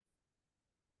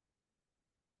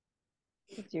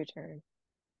It's your turn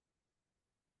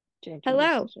to introduce the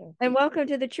Hello, show. and welcome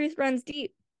to The Truth Runs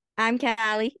Deep. I'm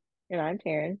Callie, And I'm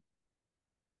Taryn.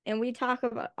 and we talk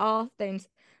about all things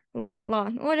Law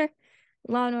and Order,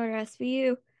 Law and Order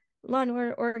SVU, Law and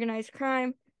Order Organized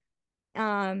Crime,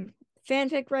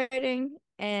 fanfic writing,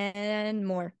 and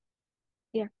more.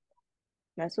 Yeah,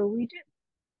 that's what we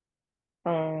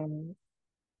do.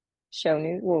 Show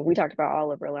news. Well, we talked about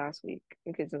Oliver last week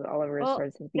because of Oliver Well,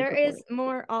 started his week there report. is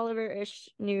more Oliver-ish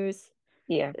news.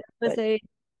 Yeah, With but a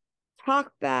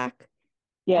talk back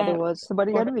yeah, there at was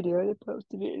somebody got a video. They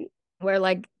posted it. where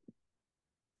like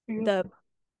Yeah, the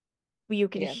you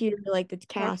could yeah. hear like the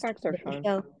cast Talk backs are of the fun.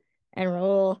 show, and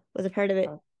Raul was a part of it.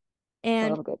 I love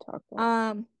And a good talk back.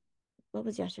 um, what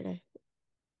was yesterday?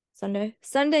 Sunday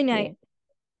Yeah. night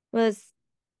was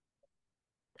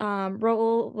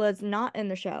Raul was not in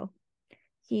the show.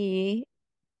 He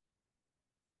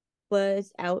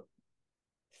was out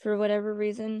for whatever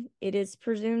reason. It is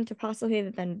presumed to possibly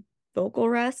have been vocal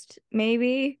rest,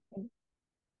 maybe,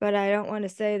 but I don't want to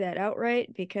say that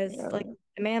outright because like Yeah,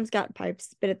 the man's got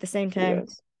pipes, but at the same he time,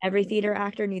 does. every theater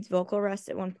actor needs vocal rest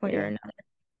at one point or Yeah.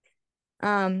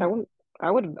 another. I Um,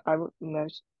 would I would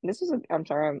this is I'm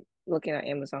sorry, I'm looking at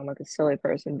Amazon like a silly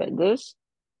person, but this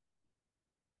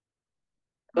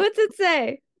what's it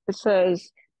say? it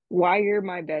says why you're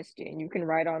my bestie and you can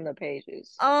write on the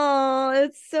pages. Oh,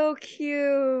 it's so And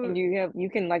cute. you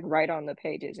can like write on the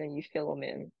pages and you fill them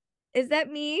in. Is that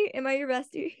me? Am I your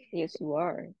bestie? Yes, you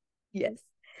are. Yes.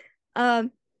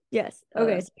 Um, yes.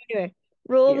 Okay, Uh, so anyway,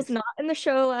 Rule was yes. not in the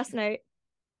show last night.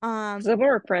 Some of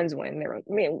our friends went. They were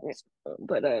me,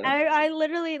 but I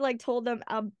literally like told them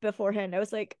beforehand. I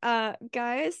was like,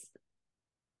 guys,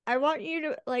 I want you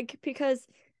to like because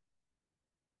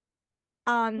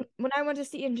when I went to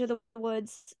see Into the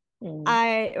Woods, mm,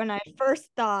 I when I first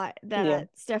thought yeah. that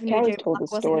Stephanie Callie J. told Block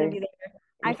the wasn't going story to be there,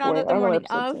 I found before. out I the don't know what morning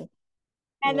episode of, two. and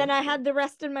Yeah. then I had the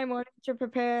rest of my morning to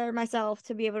prepare myself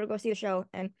to be able to go see the show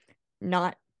and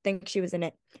not think she was in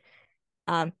it.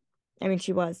 Um, I mean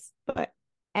she was, but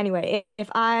anyway, if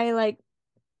I like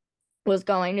was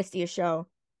going to see a show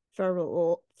for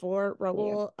Yeah.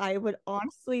 Raul, I would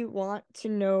honestly want to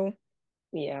know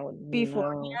Yeah, I would know.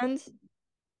 beforehand Yes.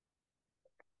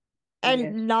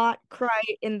 and not cry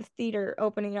in the theater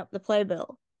opening up the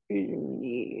playbill.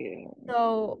 Yeah.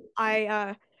 So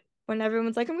I when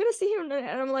everyone's like, I'm gonna see him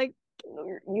and I'm like,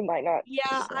 You might not yeah,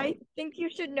 decide. I think you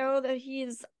should know that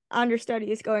he's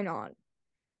understudy is going on.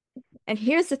 And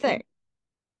here's the thing.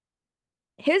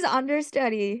 His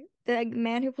understudy, the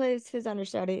man who plays his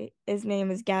understudy, his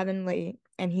name is Gavin Lee,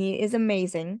 and he is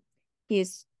amazing. He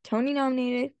is Tony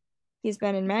nominated. He's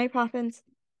been in Mary Poppins.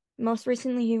 Most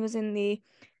recently, he was in the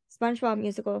SpongeBob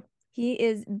musical. He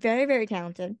is very, very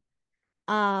talented.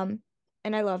 Um,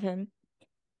 and I love him.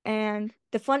 And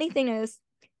the funny thing is,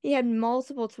 he had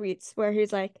multiple tweets where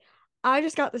he's like, I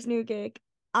just got this new gig.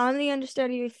 I'm the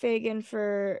understudy of Fagin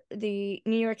for the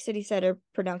New York City Theater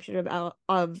production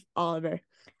of Oliver,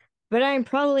 but I'm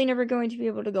probably never going to be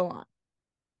able to go on.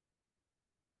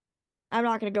 I'm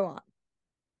not going to go on.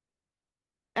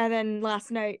 And then last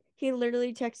night, he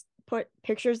literally put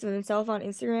pictures of himself on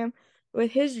Instagram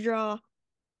with his jaw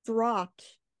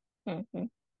dropped Mm-hmm.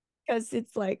 because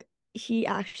it's like he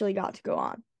actually got to go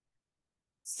on.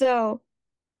 So,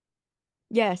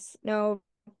 yes, no,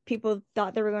 people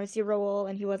thought they were going to see Raoul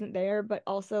and he wasn't there, but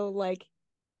also like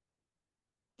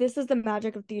this is the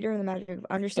magic of theater and the magic of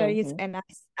understudies, Mm-hmm.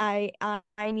 and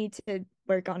I need to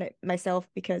work on it myself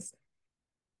because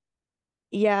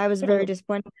yeah, I was very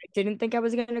disappointed. I didn't think I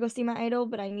was going to go see my idol,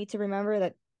 but I need to remember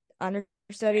that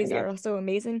understudies Yeah. are also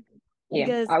amazing Yeah.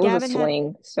 because I was a Gavin had,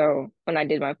 swing, so when I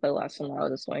did my play last summer, I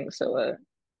was a swing, so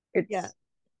yeah,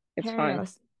 it's Taryn fun.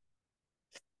 knows.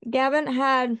 Gavin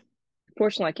had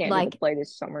Fortunately, I can't do the like, play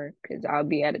this summer because I'll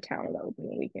be out of town on the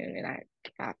opening weekend and I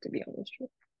have to be on this trip.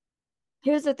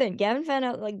 here's the thing, Gavin found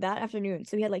out like that afternoon.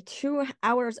 So he had like 2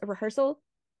 hours of rehearsal,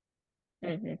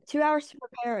 Hmm. 2 hours to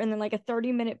prepare, and then like a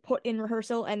 30-minute put in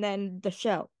rehearsal and then the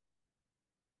show.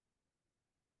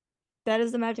 That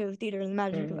is the magic of theater and the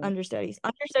magic of Hmm. understudies.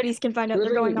 Understudies can find out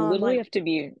they're going You on literally like have to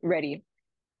be ready.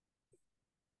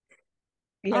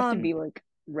 You have to um be like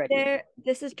ready. there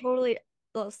this is totally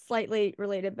well, slightly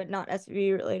related but not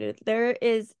SVU related. There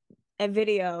is a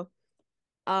video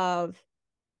of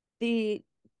the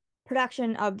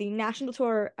production of the national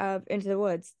tour of Into the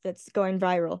Woods that's going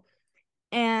viral.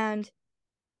 And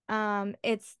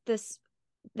it's this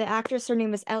the actress, her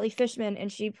name is Ellie Fishman,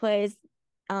 and she plays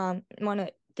one of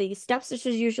the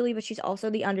stepsisters usually, but she's also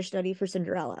the understudy for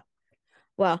Cinderella.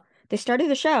 Well, they started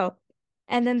the show,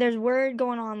 and then there's word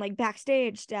going on like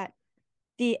backstage that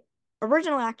the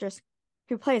original actress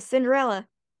who plays Cinderella,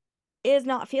 is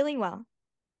not feeling well.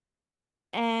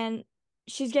 And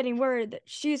she's getting word that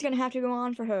she's going to have to go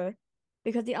on for her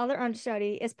because the other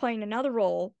understudy is playing another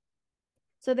role.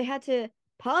 So they had to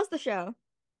pause the show,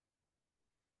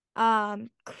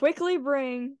 quickly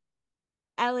bring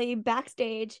Ellie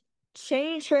backstage,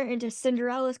 change her into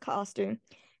Cinderella's costume,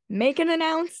 make an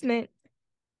announcement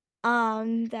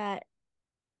that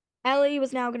Ellie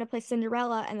was now going to play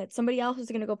Cinderella and that somebody else was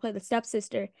going to go play the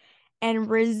stepsister,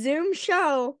 and resume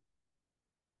show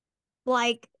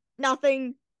like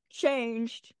nothing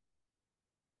changed.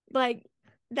 Like,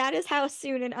 that is how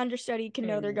soon an understudy can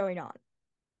know they're going on.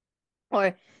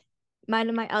 Or one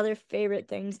of my other favorite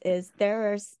things is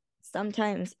there are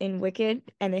sometimes in Wicked,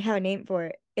 and they have a name for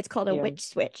it. It's called a witch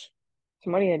switch.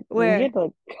 We had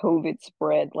the COVID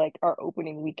spread like our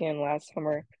opening weekend last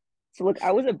summer. So look,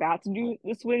 I was about to do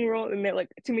the swing role, and then like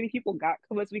too many people got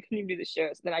COVID, we couldn't even do the show.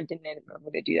 So then I didn't end up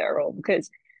able to do that role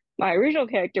because my original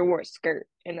character wore a skirt,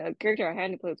 and the character I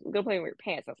had to play was gonna play with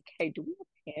pants. I was like, hey, do we have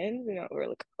pants? And we were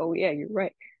like, oh yeah, you're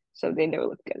right. So they never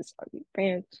looked good, so I was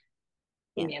pants.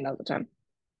 Yeah, that was the time.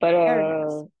 But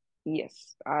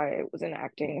yes, I was in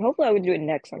acting. Hopefully, I would do it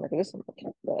next summer because this summer,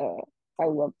 I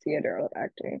love theater. I love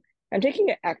acting. I'm taking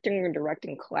an acting and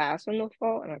directing class in the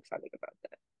fall, and I'm excited about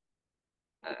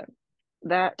that.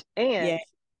 That and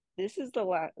this is the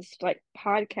last like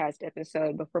podcast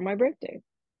episode before my birthday.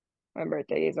 My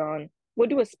birthday is on. We'll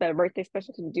do a birthday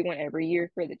special because we do one every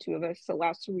year for the two of us. So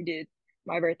last year we did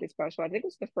my birthday special. I think it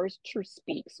was the first True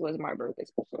Speaks was my birthday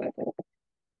special, I think.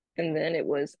 And then it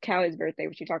was Callie's birthday,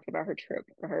 when she talked about her trip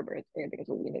for her birthday. I think is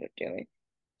what we ended up doing.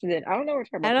 So then I don't know what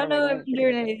we're talking about. I don't know if I'm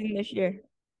doing anything this year.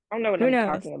 I don't know what I'm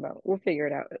talking about. We'll figure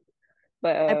it out.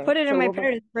 But I put it in my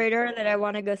parents' radar that I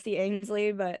want to go see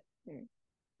Ainsley, but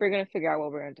we're gonna figure out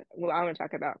what we're gonna. Well, I'm gonna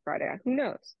talk about Friday. Who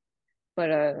knows?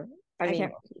 But I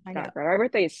mean, not Friday. My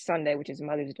birthday is Sunday, which is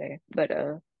Mother's Day. But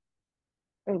it'll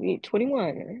be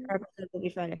 21. It'll be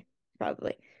Friday,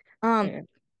 probably.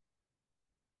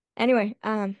 Anyway,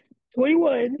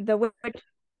 21.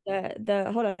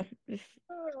 The hold on.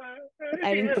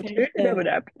 I didn't finish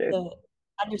the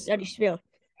understudy spiel.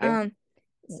 So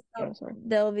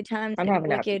there'll be times in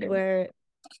Wicked where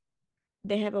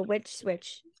they have a witch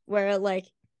switch where like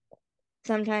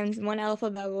sometimes one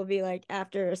alphabet will be like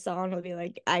after a song will be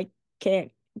like I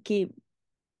can't keep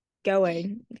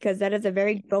going because that is a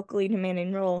very vocally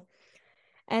demanding role.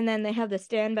 And then they have the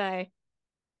standby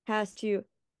has to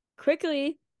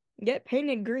quickly get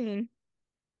painted green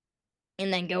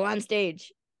and then go on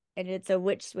stage, and it's a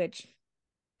witch switch.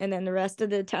 And then the rest of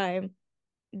the time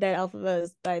that alphabet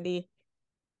is played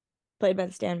by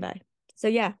the standby. So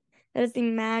yeah, that is the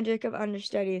magic of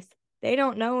understudies. They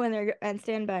don't know when they're and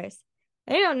standbys.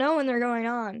 They don't know when they're going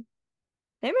on.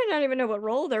 They might not even know what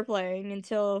role they're playing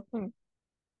until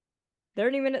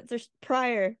 30 minutes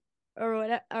prior or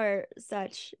whatever or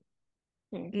such.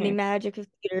 The magic of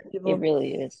theater, people. It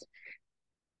really is.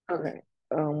 Okay.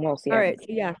 We'll see. All right. So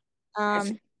yeah.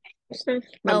 And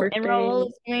Raul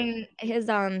is doing his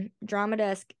drama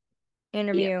desk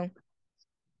interview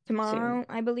tomorrow,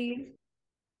 I believe.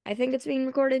 I think it's being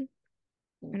recorded.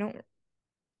 I don't.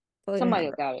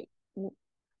 Somebody got it.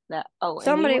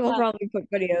 Somebody will probably put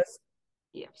videos.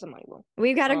 Yeah, somebody will.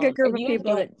 We've got a good group of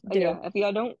people that do. Yeah, if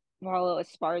y'all don't follow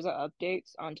Esparza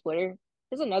updates on Twitter,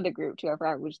 there's another group too. I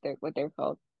forgot what they're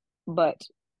called, but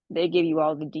they give you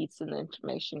all the deets and the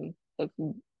information if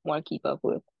you want to keep up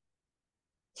with.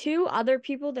 Two other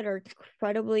people that are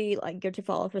incredibly like good to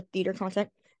follow for theater content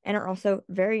and are also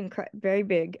very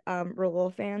big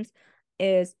Raul fans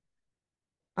is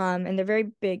and they're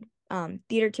very big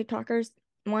theater TikTokers.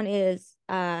 One is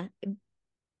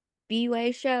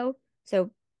B-Way Show,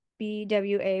 so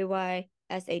BWAYSHO.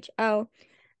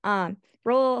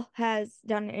 Raul has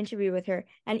done an interview with her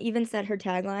and even said her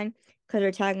tagline, because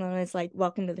her tagline is like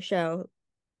 "Welcome to the show,"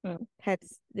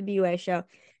 hence the B-Way Show.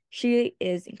 She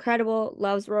is incredible,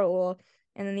 loves Raul,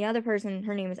 and then the other person,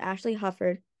 her name is Ashley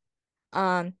Hufford.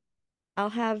 I'll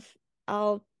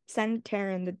send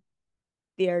Taryn the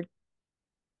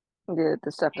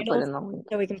stuff to put in the link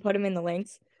so we can put them in the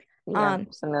links.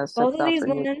 Both of these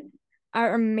women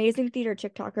are amazing theater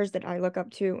TikTokers that I look up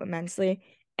to immensely,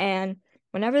 and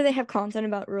whenever they have content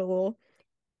about Raul,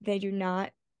 they do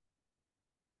not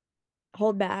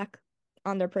hold back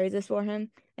on their praises for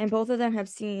him, and both of them have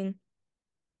seen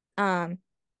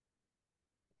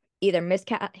either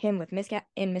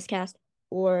miscast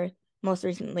or most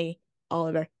recently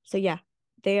Oliver. So yeah,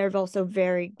 they are also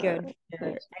very good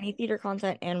for any theater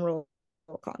content and Raul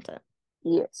content.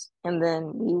 Yes, and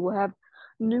then we will have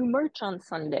new merch on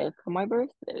Sunday for my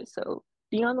birthday. So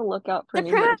be on the lookout for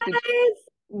new merch.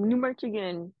 new merch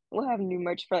again. We'll have new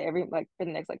merch for for the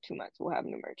next 2 months. We'll have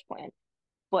new merch planned.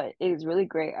 But it is really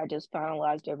great. I just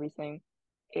finalized everything.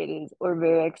 We're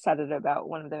very excited about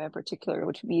one of them in particular,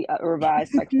 which we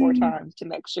revised 4 times to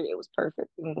make sure it was perfect.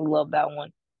 And we love that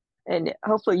one. And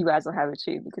hopefully you guys will have it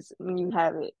too, because when you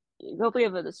have it, hopefully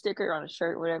you have a sticker on a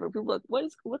shirt, whatever. People are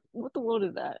like, what the world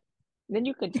is that? And then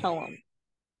you can tell them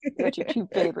that your two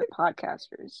favorite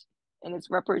podcasters, and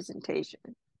it's representation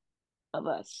of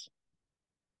us,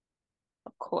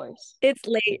 of course. It's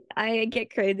late. I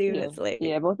get crazy when it's late.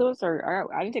 Yeah, both of us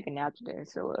are. I didn't take a nap today,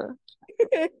 so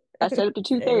I set up to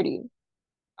 2:30.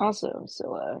 Also,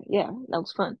 so yeah, that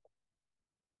was fun.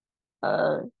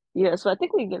 Yeah, so I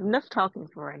think we get enough talking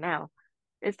for right now.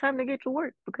 It's time to get to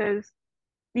work because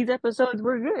these episodes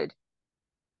were good.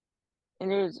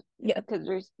 And because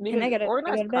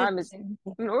organized crime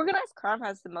organized crime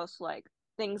has the most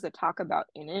things to talk about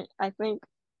in it, I think.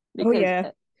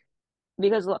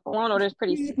 Because Law and Order is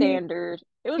pretty standard.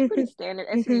 It was pretty standard.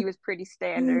 SVU was pretty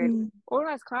standard.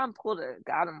 Organized crime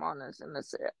got him on us, and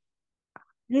that's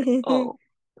it. Oh,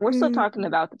 we're still talking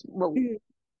about this,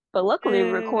 but luckily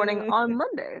we're recording on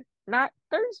Monday, not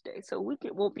Thursday, so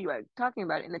won't be talking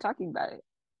about it and then talking about it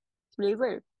 2 days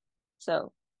later.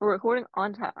 So we're recording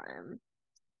on time.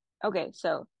 Okay,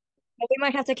 so we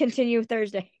might have to continue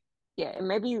Thursday. Yeah, and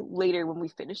maybe later when we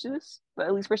finish this, but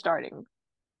at least we're starting.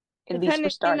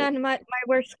 Depending on my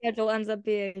work schedule ends up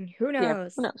being, who knows? Yeah,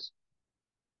 who knows?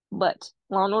 But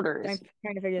Law and Order is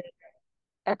trying to figure this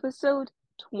out. Episode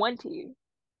 20.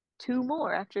 2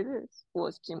 more after this. Well,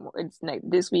 it's 2 more. It's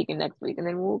this week and next week, and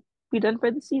then we'll be done for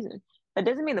the season. That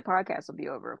doesn't mean the podcast will be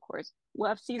over, of course. We'll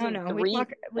have season 3.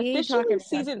 Officially,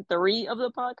 season 3 of the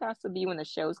podcast will be when the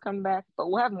shows come back, but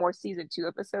we'll have more season 2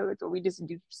 episodes where we just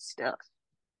do stuff.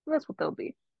 That's what they'll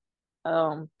be.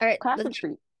 All right, class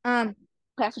retreat.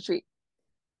 Class retreat.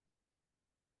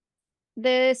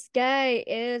 This guy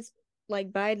is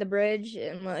by the bridge,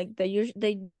 and they use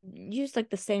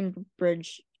the same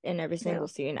bridge in every single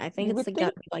scene. I think it's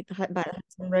got by the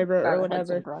Hudson River or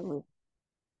whatever.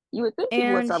 You would think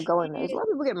people would stop going there. A lot of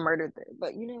people get murdered there,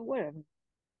 but whatever.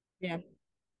 Yeah.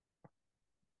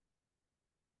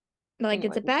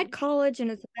 It's a bad college and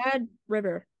it's a bad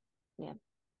river. Yeah.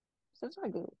 So it's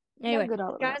not good. Anyway,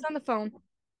 the guy's on the phone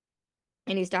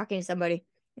and he's talking to somebody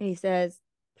and he says,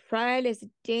 pride is a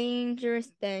dangerous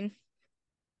thing.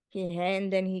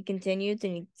 And then he continues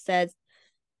and he says,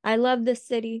 I love this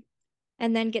city,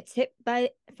 and then gets hit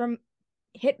from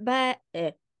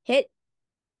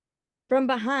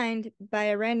behind by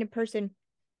a random person.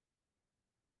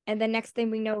 And the next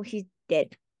thing we know, he's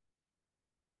dead.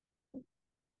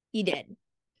 He did.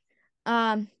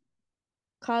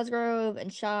 Cosgrove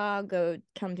and Shaw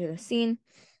come to the scene.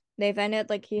 They find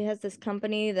out he has this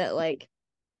company that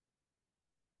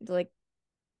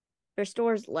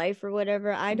restores life or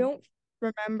whatever. I don't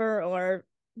remember or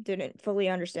didn't fully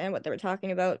understand what they were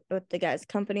talking about with the guy's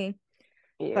company.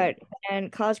 Yeah.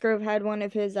 And Cosgrove had one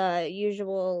of his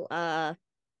usual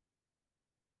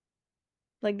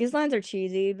his lines are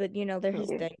cheesy, but they're his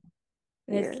thing.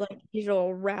 It's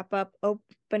usual wrap up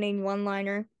opening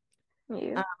one-liner.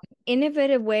 Yeah.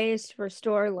 Innovative ways to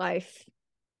restore life,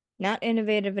 not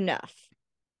innovative enough.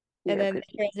 And then the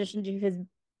transition to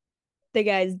the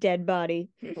guy's dead body.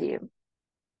 Yeah.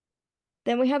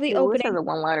 Then we have the opening. Has a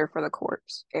one-liner for the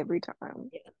corpse every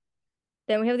time. Yeah.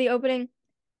 Then we have the opening,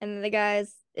 and then the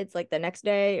guys, it's the next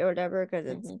day or whatever because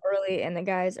it's early, and the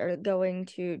guys are going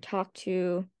to talk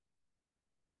to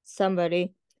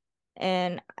somebody,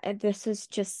 and this is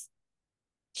just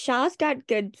Shaw's got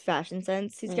good fashion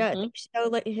sense. He's got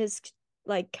his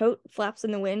coat flaps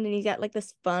in the wind, and he's got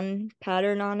this fun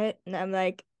pattern on it, and I'm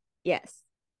like, yes.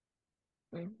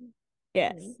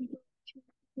 Yes.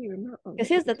 Because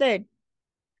here's the thing.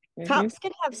 Cops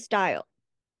can have style.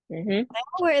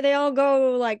 They all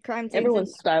go crime scenes.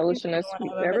 Everyone's stylish in this.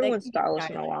 Everyone's stylish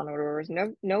in the Law and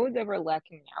Order. No one's ever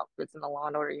lacking outfits in the Law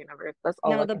and Order universe. That's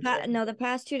all. The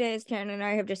past 2 days, Karen and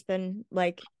I have just been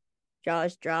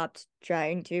jaws dropped,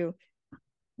 trying to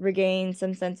regain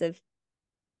some sense of.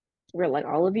 We're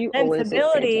all of you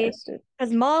sensibility,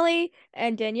 because Molly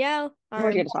and Danielle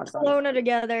are in Barcelona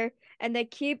together, and they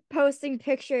keep posting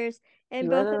pictures, and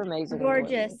both are amazing,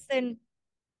 gorgeous, and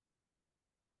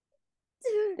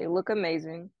they look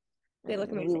amazing. We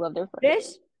love their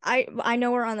friends. I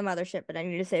know we're on the mothership, but I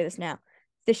need to say this now.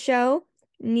 The show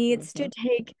needs to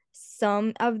take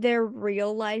some of their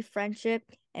real life friendship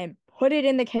and put it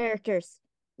in the characters.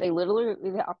 They literally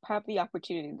have the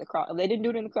opportunity to cross. They didn't do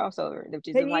it in the crossover.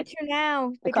 They need to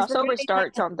now. The crossover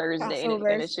starts on Thursday and it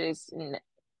finishes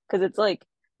because it's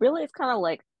really it's kind of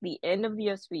like the end of the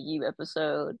SVU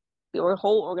episode the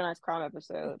whole organized crime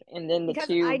episode, and then the because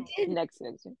two next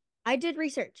season. I did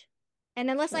research, and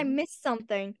unless I missed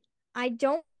something, I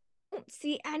don't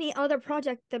see any other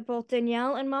project that both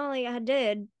Danielle and Molly have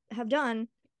done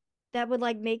that would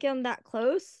like make them that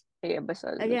close. Yeah,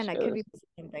 besides Again, the I could shows. be missing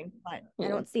something, but Yeah. I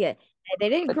don't see it. They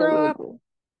didn't But grow really up cool.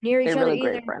 near each They're other really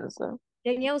either. great friends, though.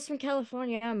 Danielle's from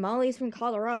California, Molly's from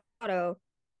Colorado.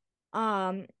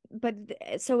 But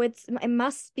so it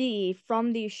must be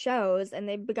from these shows, and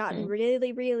they've gotten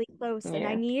really, really close. And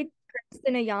I need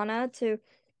Kristen and Ayana to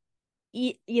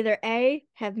either A,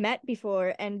 have met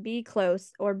before, and B,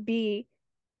 close, or B,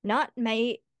 not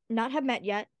have met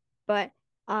yet, but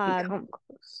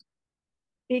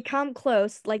become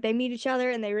close. Like they meet each other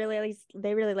and they really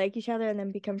like each other and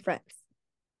then become friends.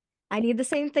 I need the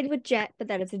same thing with Jet, but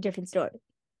that is a different story.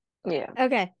 Yeah.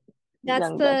 Okay. That's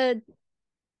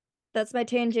my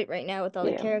tangent right now with all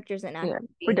the characters and actors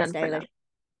being stylish.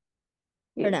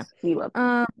 Yes, we love them.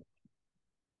 All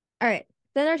right.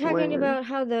 Then they're talking about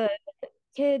how the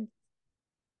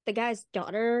guy's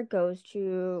daughter goes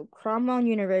to Cromwell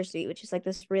University, which is like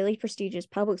this really prestigious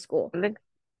public school.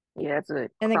 Yeah, it's a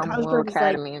and Cromwell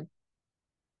Academy. Like,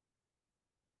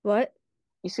 what?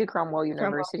 You see Cromwell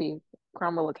University,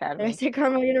 Cromwell Academy. Did I say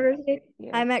Cromwell University?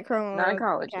 Yeah. I meant Cromwell Not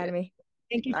college Academy.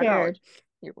 Yet. Thank you, Jared.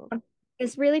 You're welcome.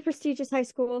 It's really prestigious high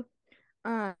school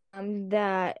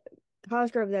that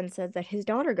Cosgrove then says that his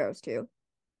daughter goes to.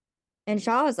 And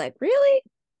Shaw was like, really?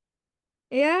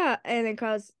 Yeah. And then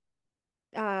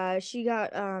she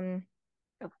got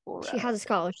she has a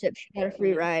scholarship. She got a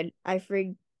free ride. I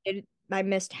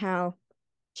missed how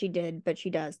she did, but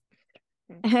she does.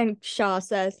 And Shaw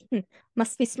says,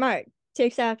 must be smart.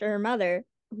 Takes after her mother.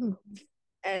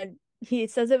 And he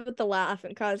says it with a laugh,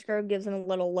 and Cosgrove gives him a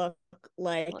little look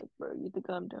like, bro, you think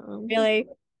I'm dumb? Really?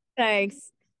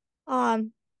 Thanks. But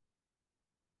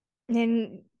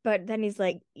then he's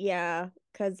like, yeah,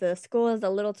 because the school is a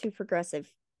little too progressive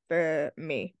for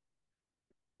me.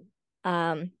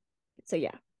 So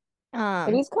yeah.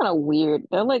 And he's kind of weird.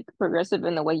 They're like progressive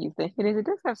in the way you think it is. It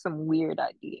does have some weird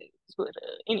ideas. But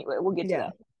anyway, we'll get to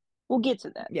that. We'll get to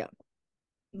that. Yeah.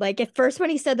 Like at first when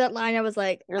he said that line, I was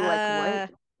like, you're like, what?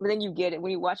 But then you get it.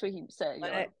 When you watch what he said, you're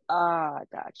like, I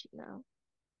got you now.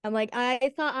 I'm like,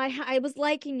 I thought I was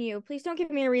liking you. Please don't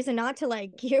give me a reason not to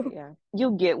like you. Yeah.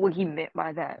 You'll get what he meant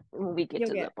by that when we get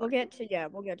to that part. We'll get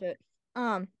to it.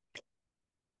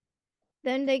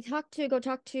 Then they go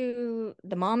talk to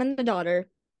the mom and the daughter.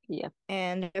 Yeah.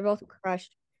 And they're both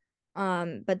crushed.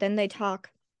 But then they talk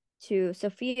to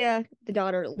Sophia, the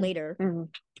daughter, later.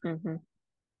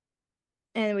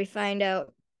 And we find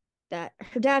out that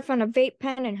her dad found a vape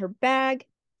pen in her bag,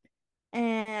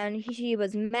 and she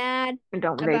was mad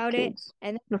about it.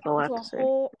 And then there was a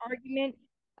whole argument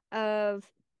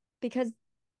because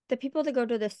the people that go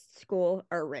to this school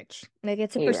are rich. Like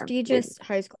it's a prestigious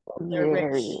high school. They're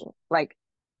rich. Like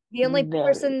the only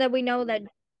person that we know that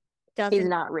is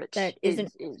not rich that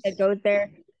goes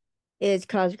there is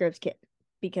Cosgrove's kid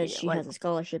because she has a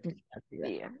scholarship.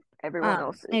 Everyone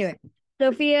else is. Anyway,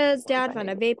 Sophia's dad found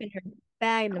a vape in her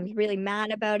bag and was really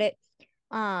mad about it.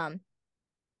 And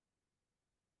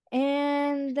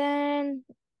then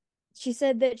she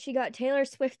said that she got Taylor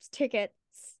Swift's tickets.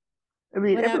 I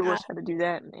mean, everyone had to do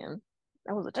that, man.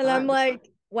 That was a time. And I'm like,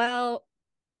 well,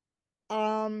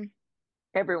 everyone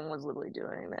was literally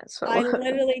doing that, so I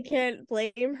literally can't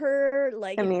blame her.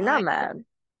 Like, I mean, not mad.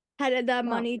 Had that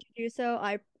money to do so,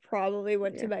 I probably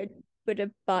would have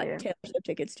bought Taylor Swift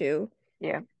tickets too.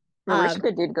 Yeah.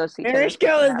 Mariska did go see Mariska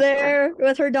was there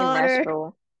with her daughter.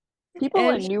 People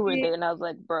I knew were there, and I was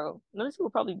like, bro, none of people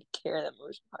probably care that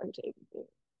Mariska probably take it.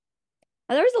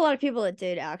 There was a lot of people that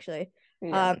did, actually.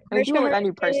 Yeah. People I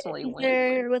knew personally went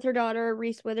there with her daughter.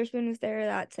 Reese Witherspoon was there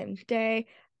that same day.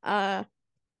 Yeah,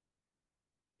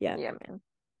 man.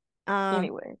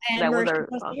 Anyway, and that was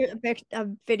a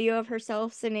video of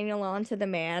herself singing along to The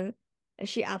Man. And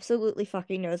she absolutely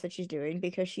fucking knows what she's doing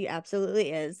because she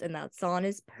absolutely is, and that song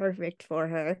is perfect for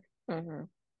her.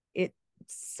 It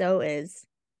so is.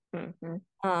 And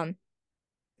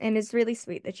it's really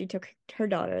sweet that she took her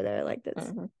daughter there like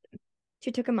this.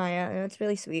 She took Amaya, and it's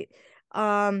really sweet.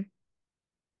 So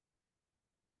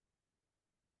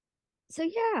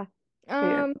yeah.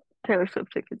 Taylor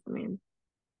Swift tickets, I mean.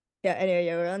 Yeah, anyway,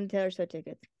 we're on Taylor Swift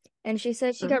tickets. And she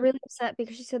said she got really upset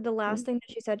because she said the last thing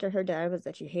that she said to her dad was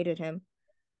that she hated him.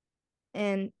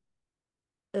 And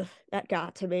that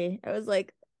got to me. I was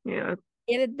like, yeah.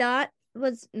 If that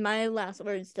was my last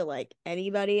words to like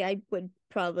anybody, I would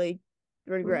probably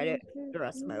regret it the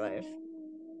rest of my life.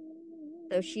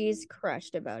 So she's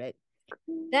crushed about it.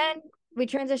 Then we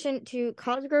transition to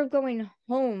Cosgrove going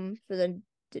home for the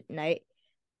night.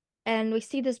 And we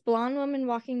see this blonde woman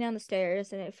walking down the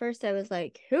stairs. And at first I was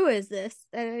like, who is this?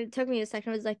 And it took me a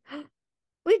second. I was like, oh,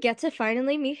 we get to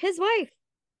finally meet his wife.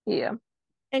 Yeah.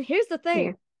 And here's the Yeah.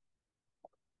 thing.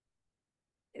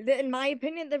 In my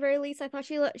opinion, at the very least, I thought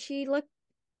she looked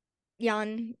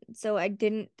young. So I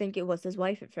didn't think it was his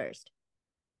wife at first.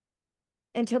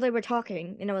 Until they were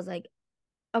talking. And I was like,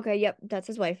 okay, yep, that's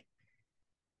his wife.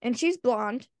 And she's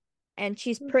blonde. And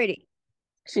she's pretty.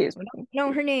 She is We pretty. don't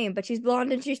know her name, but she's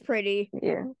blonde and she's pretty.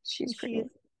 Yeah, she's pretty. She's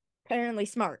apparently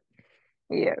smart.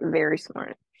 Yeah, very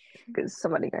smart. Because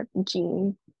somebody got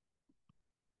Jean.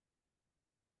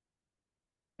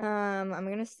 I'm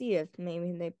gonna see if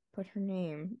maybe they put her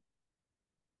name.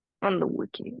 On the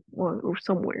wiki or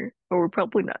somewhere. Or we're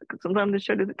probably not, because sometimes the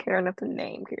show doesn't care enough to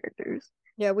name characters.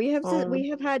 Yeah, we have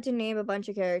had to name a bunch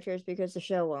of characters because the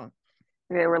show won't.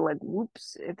 They were like,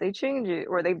 whoops, if they change it,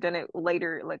 or they've done it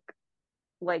later,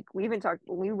 like we even talked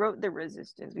when we wrote the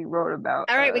Resistance, we wrote about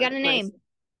All right, we got a Grace. name.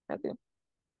 Okay.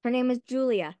 Her name is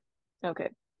Julia. Okay.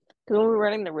 Because when we were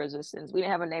running the Resistance, we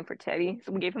didn't have a name for Teddy,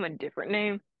 so we gave him a different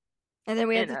name. And then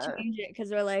we had to change it because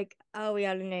we're like, oh, we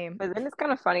got a name. But then it's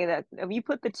kind of funny that if you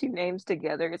put the two names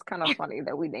together, it's kind of funny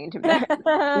that we named him that.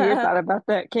 We ever thought about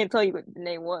that? Can't tell you what the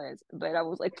name was, but I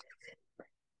was like,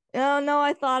 oh no,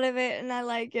 I thought of it and I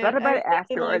like it. thought about it I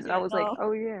afterwards. like I it. was like,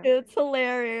 oh yeah. It's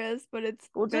hilarious, but it's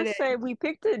We'll just say we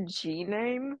picked a G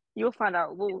name. You'll find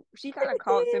out. Well, she kind of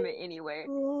calls him it anyway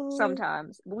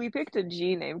sometimes. But we picked a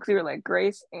G name because we were like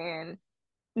Grace and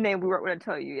name we weren't going to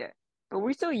tell you yet. But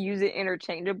we still use it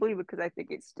interchangeably because I think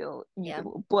it's still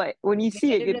usable. But when you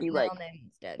see it, you'd be like,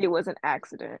 it was an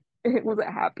accident. It was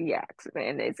a happy accident,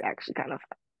 and it's actually kind of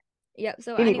fun. Yep.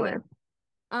 So anyway,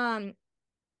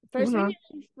 first we need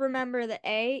to remember that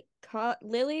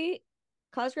Lily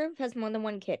Cosgrove has more than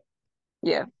one kid.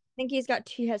 Yeah. I think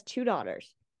he has two daughters.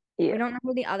 Yeah. We don't know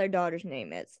who the other daughter's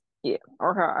name is. Yeah.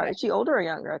 Or her. Is she older or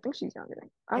younger? I think she's younger.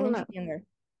 I don't know. She's younger.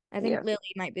 I think Lily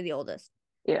might be the oldest.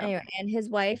 Yeah. Anyway, and his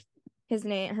wife,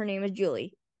 her name is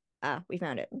Julie. We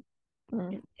found it.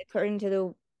 Mm-hmm. According to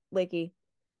the wiki,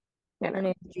 her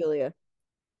name is Julia.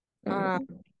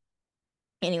 Mm-hmm.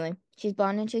 Anyway, she's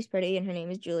blonde and she's pretty, and her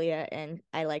name is Julia, and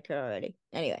I like her already.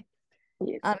 Anyway,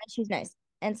 and she's nice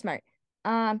and smart.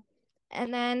 And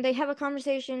then they have a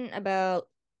conversation about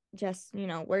just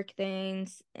work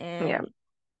things, and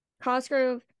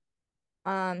Cosgrove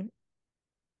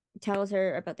tells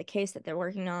her about the case that they're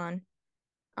working on.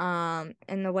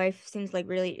 And the wife seems like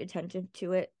really attentive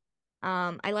to it.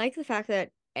 I like the fact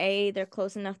that they're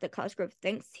close enough that Cosgrove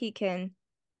thinks he can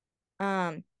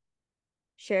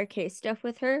share case stuff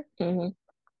with her.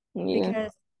 Mm-hmm. Yeah.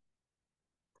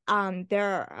 Because there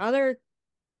are other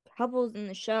couples in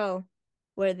the show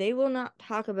where they will not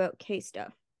talk about case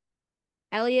stuff.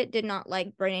 Elliot did not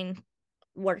like bringing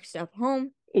work stuff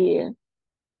home. Yeah.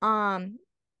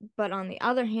 But on the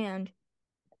other hand,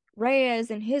 Reyes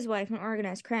and his wife in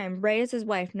organized crime. Reyes'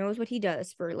 wife knows what he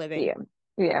does for a living. Yeah.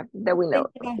 Yeah, that we know.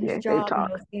 About his job,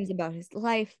 knows things about his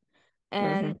life.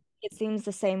 And it seems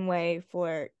the same way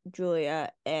for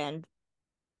Julia and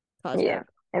Cosgrove. Yeah.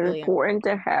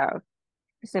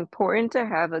 It's important to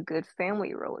have a good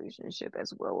family relationship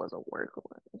as well as a work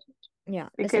relationship. Yeah.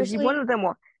 Because one of them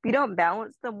will, if you don't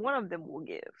balance them, one of them will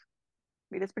give. I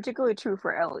mean, that's particularly true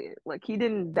for Elliot. Like, he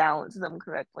didn't balance them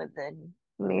correctly then.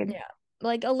 Yeah.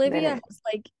 Like, Olivia has,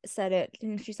 like, said it,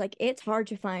 and she's like, it's hard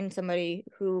to find somebody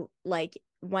who, like,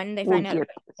 when they find out about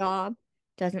a job,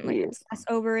 doesn't, like, obsess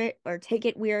over it or take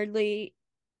it weirdly.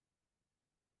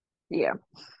 Yeah.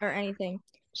 Or anything.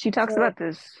 She talks about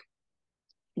this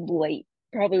probably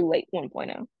late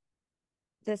 1.0.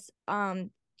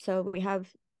 So we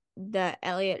have the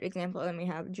Elliot example, and we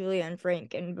have Julia and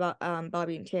Frank and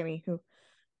Bobby and Tammy, who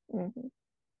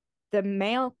the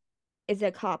male is a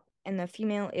cop and the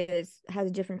female has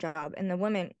a different job, and the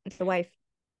wife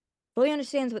fully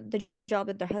understands what the job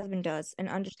that their husband does and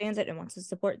understands it and wants to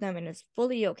support them and is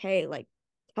fully okay, like,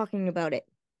 talking about it.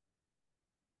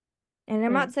 And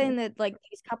I'm not saying that, like,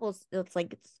 these couples, it's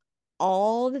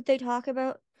all that they talk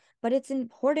about, but it's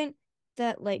important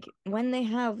that, like, when they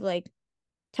have, like,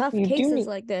 tough cases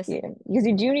like this, because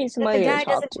you do need somebody to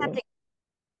talk to.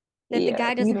 The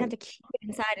guy doesn't have to keep it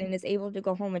inside and is able to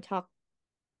go home and talk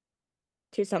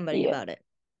to somebody about it.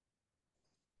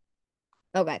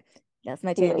 Okay, that's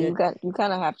my tangent. You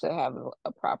kind of have to have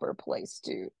a proper place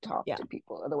to talk to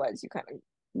people, otherwise you kind of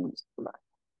lose the mind.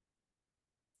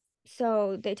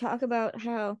 So they talk about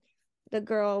how the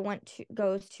girl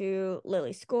goes to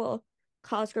Lily's school.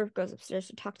 Cosgrove goes upstairs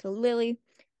to talk to Lily.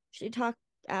 He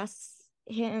asks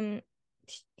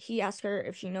her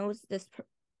if she knows this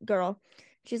girl.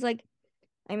 She's like,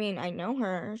 I mean, I know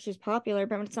her. She's popular,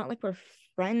 but it's not like we're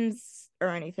friends or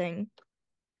anything.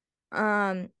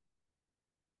 Um,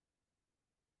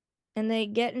 and they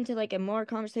get into like a more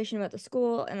conversation about the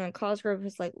school, and then Cosgrove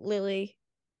is like, Lily,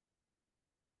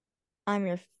 I'm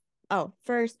your oh,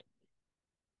 first,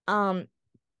 um,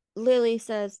 Lily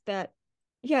says that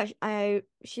yeah,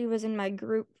 she was in my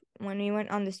group when we went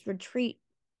on this retreat,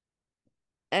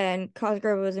 and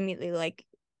Cosgrove was immediately like,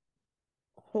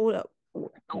 hold up,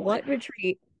 what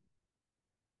retreat?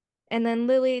 And then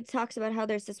Lily talks about how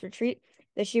there's this retreat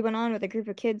that she went on with a group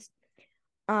of kids,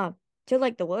 uh, to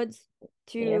like the woods,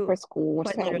 Yeah, for to school, which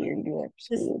is quite kind of literally weird doing that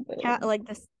for this school, but cat like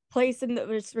this place in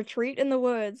this retreat in the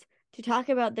woods to talk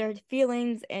about their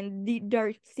feelings and deep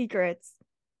dark secrets.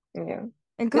 yeah.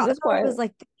 And This is Cosgrove why, was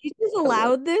like, "You just oh,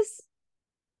 allowed this?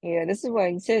 yeah, this is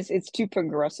why he says it's too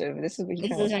progressive. This is what he's This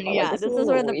trying to isn't talk about. Like, yeah. this is a This is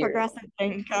where little the weird. progressive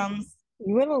thing comes."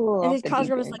 You went a little And off his the deep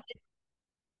Cosgrove was end. like,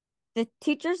 "The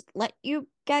teachers let you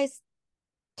guys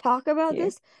talk about Yeah.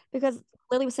 this?" Because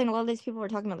Lily was saying a lot of these people were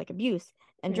talking about like abuse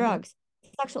and Hmm. drugs,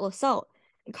 sexual assault.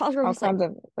 And Cosgrove All was like, kinds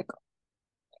of like,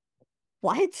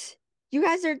 "What? You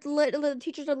guys are the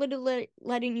teachers are literally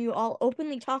letting you all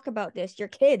openly talk about this. You're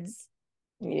kids.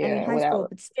 I mean, yeah, high school, without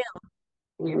but still."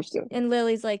 you're still, And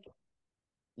Lily's like,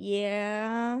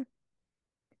 "Yeah."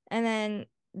 And then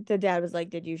the dad was like,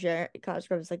 "Did you share?"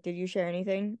 Cosgrove was like, "Did you share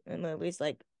anything?" And Lily's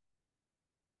like,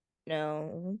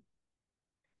 "No."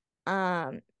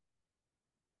 Um,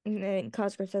 and then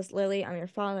Cosgrove says, "Lily, I'm your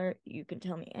father. You can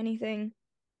tell me anything."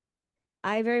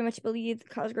 I very much believe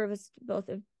Cosgrove is both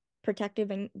a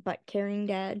protective and but caring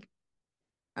dad.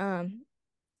 Um,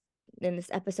 and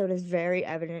this episode is very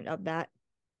evident of that.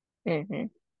 hmm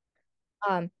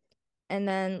Um, and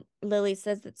then Lily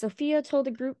says that Sophia told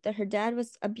the group that her dad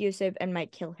was abusive and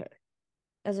might kill her.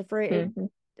 I was afraid hmm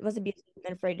it was abusive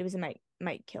and afraid it was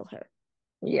might kill her.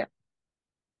 yeah,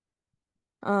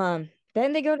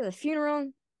 Then they go to the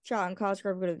funeral. Shaw and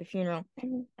Cosgrove go to the funeral,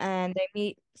 Mhm. and they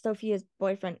meet Sophia's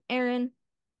boyfriend Aaron.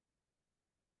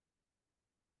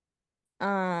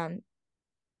 Um,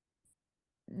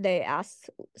 they ask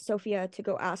Sophia to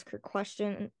go ask her more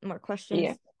Yeah,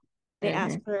 questions. They hmm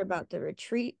ask her about the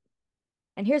retreat.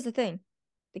 And here's the thing.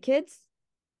 The kids,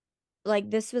 like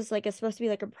this was like supposed to be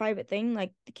like a private thing.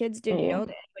 Like the kids didn't yeah, know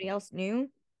that anybody else knew.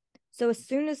 So as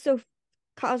soon as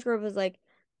Cosgrove was like,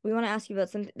 "We want to ask you about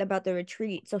something about the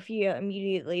retreat," Sophia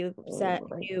immediately like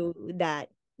knew that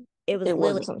it was it Lily.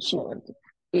 wasn't something she wanted.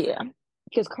 Yeah,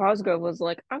 because Cosgrove was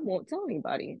like, I won't tell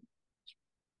anybody.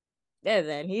 And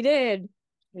then he did.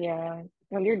 Yeah,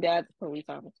 when your dad's a police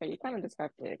officer, you kind of just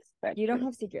have to expect You don't it.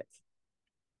 have secrets.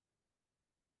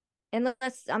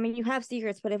 Unless, I mean, you have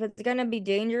secrets, but if it's gonna be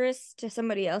dangerous to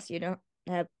somebody else, you don't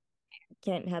have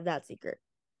can't have that secret.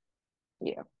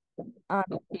 Yeah, Um,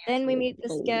 yeah, then we meet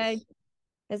this guy. police.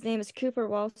 His name is Cooper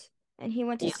Walt, and he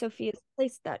went to Yeah, Sophia's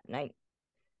place that night.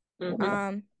 hmm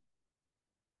Um,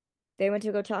 they went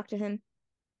to go talk to him.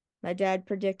 My dad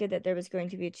predicted that there was going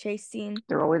to be a chase scene,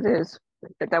 there always is.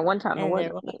 At that one time, there and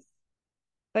there wasn't. was.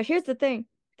 But here's the thing.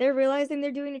 They're realizing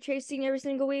they're doing a chase scene every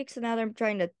single week, so now they're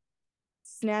trying to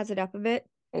snazz it up a bit.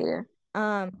 Yeah,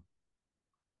 Um,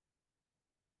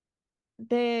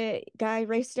 the guy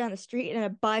races down the street and a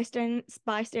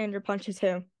bystander punches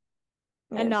him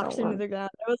yeah, and it's knocks not him to one. the ground.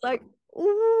 I was like,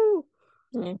 ooh.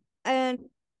 Yeah, And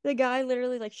the guy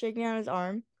literally like shaking out his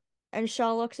arm, and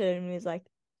Shaw looks at him and he's like,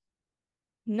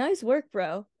 "Nice work,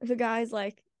 bro." The guy's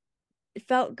like, "It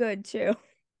felt good too,"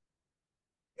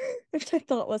 which I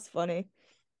thought was funny.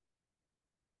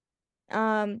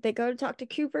 They go to talk to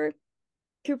Cooper.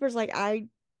 Cooper's like, "I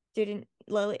didn't,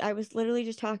 Lily. I was literally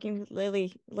just talking with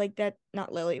Lily, like that,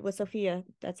 not Lily, with Sophia.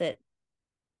 That's it."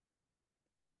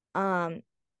 Um,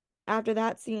 After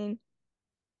that scene,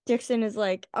 Dixon is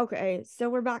like, "Okay, so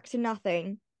we're back to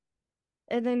nothing."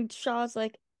 And then Shaw's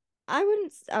like, "I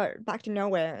wouldn't, back to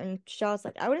nowhere." And Shaw's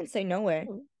like, "I wouldn't say nowhere.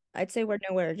 I'd say we're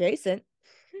nowhere adjacent."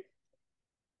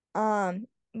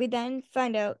 We then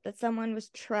find out that someone was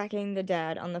tracking the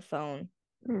dad on the phone.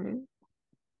 hmm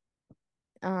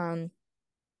Um,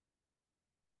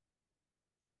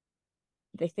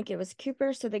 they think it was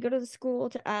Cooper, so they go to the school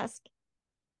to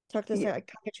talk to the yeah,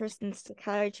 psychiatrist, and the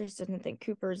psychiatrist doesn't think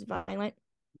Cooper is violent.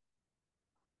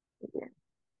 yeah,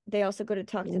 They also go to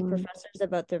talk to the mm, professors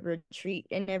about the retreat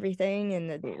and everything, and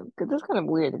the yeah. Because it's kind of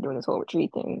weird they're doing this whole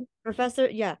retreat thing. professor,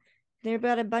 yeah, they're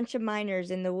about a bunch of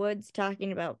minors in the woods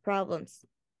talking about problems.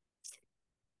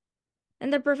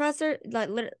 And the professor, like,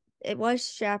 it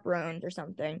was chaperoned or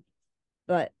something,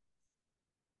 but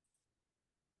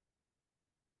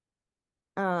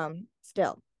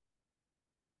still,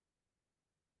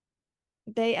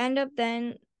 they end up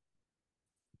then,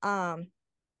 um,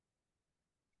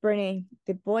 bringing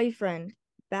the boyfriend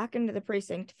back into the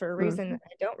precinct for a reason Mm-hmm. that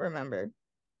I don't remember.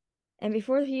 And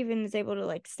before he even is able to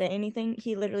like say anything,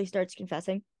 he literally starts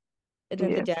confessing. And then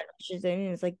the Yeah. dad rushes in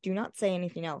and is like, "Do not say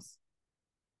anything else.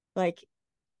 Like,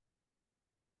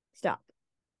 stop."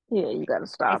 Yeah, you gotta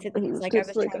stop. Basically, He it's was like I just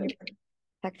was like trying to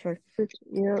protect her.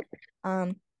 yep.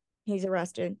 He's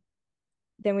arrested.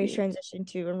 Then we Yeah. transition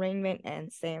to arraignment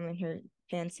and Sam in her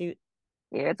pantsuit.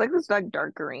 Yeah, it's like this like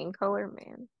dark green color,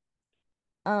 man.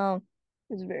 Um,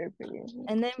 It's very pretty.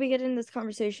 and then we get in this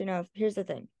conversation of here's the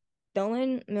thing.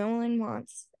 Nolan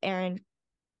wants Aaron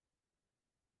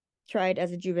tried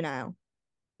as a juvenile.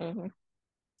 Mm-hmm.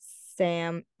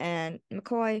 Sam and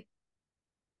McCoy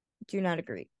do not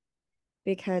agree.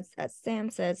 Because as Sam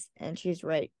says, and she's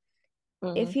right,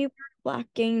 if Mm-hmm. he were a black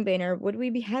gangbanger, would we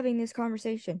be having this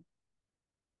conversation?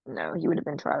 No, he would have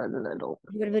been tried as an adult.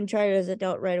 He would have been tried as an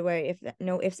adult right away if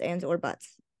no ifs, ands, or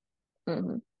buts.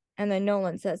 Mm-hmm. And then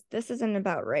Nolan says, this isn't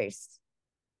about race.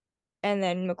 And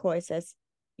then McCoy says,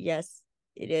 yes,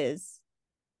 it is.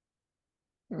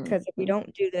 Because if we Mm-hmm.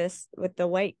 don't do this with the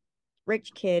white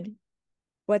rich kid,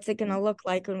 what's it going to look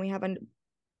like when we have a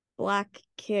black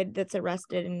kid that's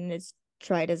arrested and is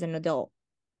tried as an adult?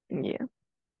 Yeah,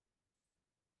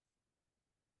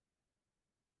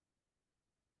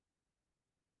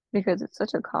 because it's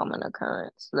such a common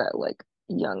occurrence that like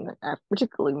young,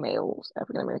 particularly males,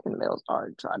 African American males,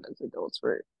 are tried as adults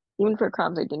for even for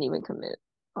crimes they didn't even commit.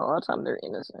 A lot of time they're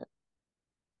innocent,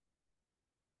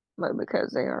 but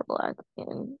because they are black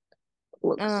and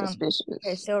look Okay, suspicious,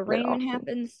 so they're arraignment often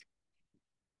happens,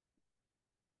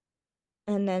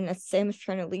 and then as Sam's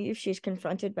trying to leave, she's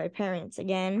confronted by parents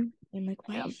again. I'm like,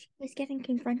 why yeah, is she always getting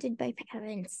confronted by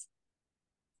parents?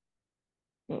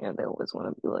 yeah, they always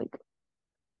want to be like.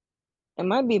 It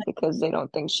might be because they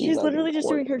don't think she's She's as literally just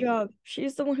doing her important. job.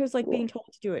 She's the one who's like Yeah. being told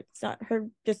to do it. It's not her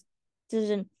just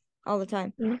decision all the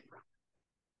time.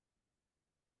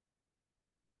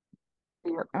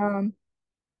 Yep. Um,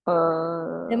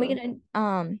 then we Uh, get in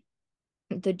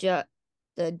the ju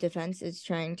the defense is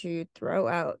trying to throw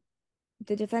out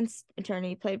the defense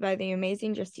attorney played by the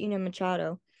amazing Justina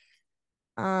Machado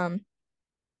um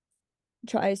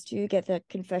tries to get the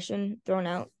confession thrown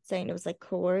out saying it was like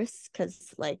coerced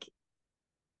because like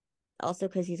also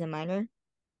because he's a minor.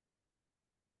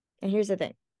 And here's the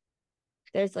thing,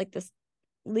 there's like this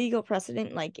legal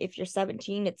precedent, like if you're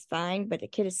 17 it's fine, but the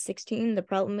kid is 16. The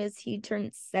problem is he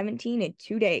turned 17 in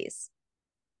 2 days,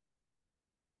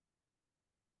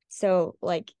 so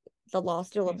like the law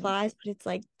still mhm. applies, but it's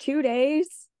like 2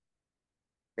 days,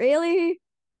 really?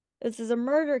 This is a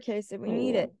murder case and we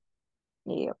need Yeah, it.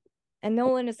 yeah. And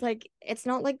Nolan is like, it's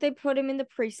not like they put him in the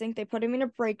precinct. They put him in a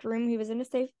break room. He was in a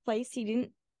safe place. He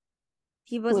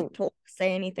Wait, wasn't told to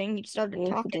say anything. He started yeah,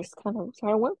 he talking. just kind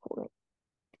of went for it.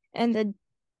 And the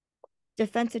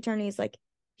defense attorney is like,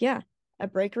 yeah, a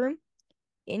break room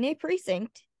in a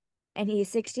precinct. And he's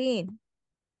 16.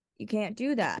 You can't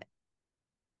do that.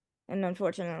 And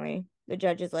unfortunately, the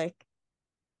judge is like,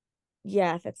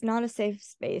 yeah, if it's not a safe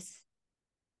space,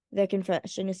 the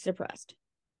confession is suppressed.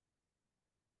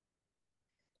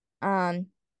 Um,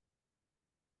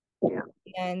 Yeah,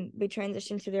 and we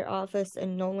transition to their office,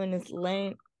 and Nolan is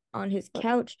laying on his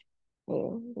couch.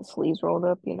 yeah. The sleeves rolled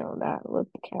up, that look,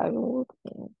 the casual look.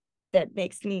 Yeah. That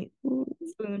makes me Ooh,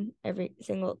 swoon every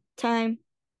single time.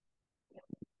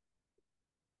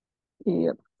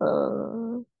 yep.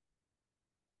 Oh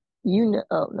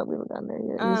no, we haven't gotten there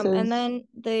yet. He And says,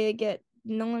 then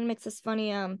Nolan makes this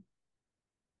funny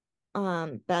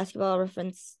basketball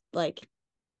reference, like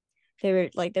they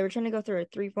were trying to go through a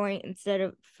 3-point instead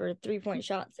of for a 3-point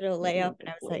shot instead of a layup, and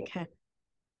I was like, huh,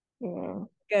 yeah,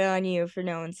 good on you for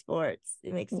knowing sports.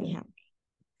 It makes me yeah, happy.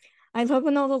 I love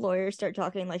when all the lawyers start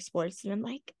talking like sports, and I'm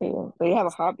like, yeah. They have a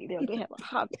hobby. They have a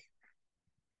hobby.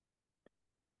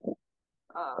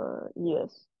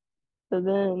 Yes. So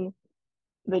then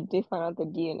they did find out the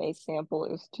DNA sample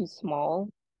is too small,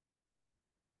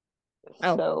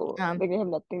 oh, so they didn't have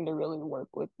nothing to really work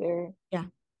with there yeah.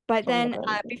 But from the then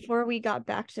forensic. before we got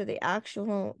back to the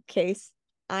actual case,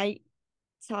 I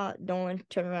saw Nolan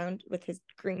turn around with his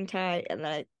green tie and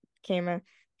the camera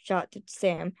shot to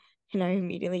Sam, and I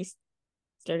immediately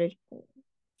started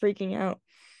freaking out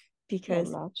Not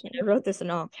because I matching. wrote this in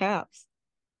all caps.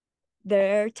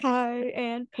 Their tie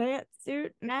and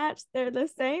pantsuit match. They're the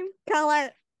same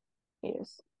color.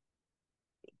 Yes.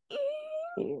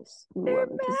 Yes. We They're love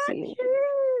it to see it.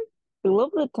 matching. We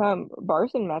love the time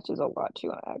Barson matches a lot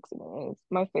too on accident. And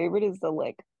my favorite is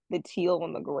the teal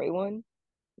and the gray one.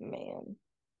 Man,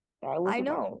 that look I is my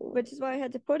know, favorite. which is why I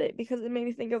had to put it because it made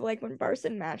me think of like when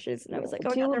Barson matches, and I Yeah, was like, the oh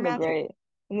my God, teal they're and the matching. gray.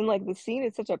 And then like the scene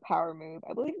is such a power move.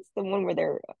 I believe it's the one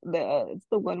where it's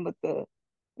the one with the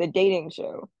dating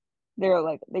show. They're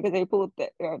like they pull up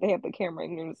they have the camera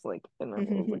and you're just like and then it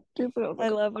was like stupid. I was I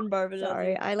like, love when Barbara does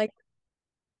Sorry, it. I like.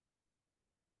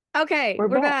 Okay, we're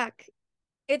we're back. back.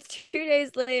 It's 2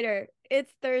 days later.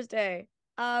 It's Thursday.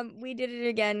 We did it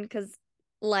again because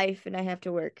life and I have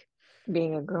to work.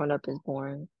 Being a grown up is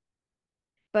boring.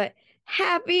 But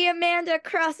happy Amanda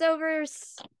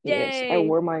crossovers Yes, day.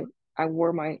 I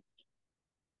wore my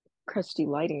crusty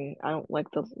lighting. I don't like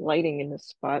the lighting in this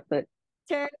spot, but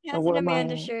Taryn I has an wore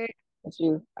Amanda my shirt. that's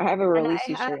you. I have a And I release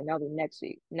have shirt now the next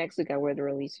week. Next week I wear the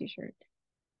release shirt.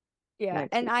 Yeah,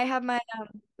 Next and week. I have my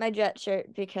my Jet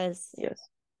shirt because Yes.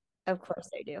 of course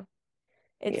I do.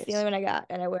 It's the only Yes. one I got,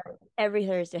 and I wear it every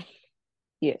Thursday.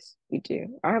 Yes, we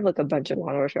do. I have like a bunch of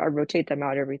lawnmower shirts. I rotate them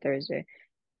out every Thursday.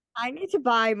 I need to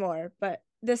buy more, but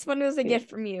this one was a Yeah. gift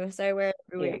from you, so I wear it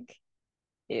every Yeah. week.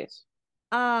 Yes.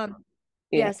 Yeah,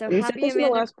 Yeah. so We said happy this in the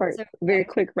Amanda last part. crossover Very day.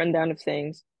 quick rundown of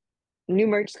things. New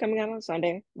merch is coming out on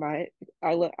Sunday. Buy it.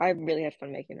 I really had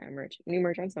fun making that merch. New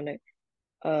merch on Sunday.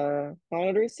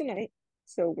 Monitor is tonight.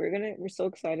 So we're so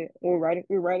excited. We're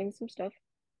writing some stuff.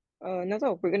 And that's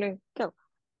all. We're gonna go.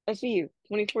 SVU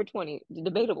 2420, the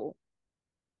debatable.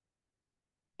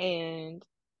 And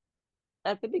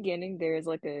at the beginning there is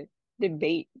like a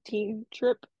debate team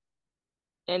trip.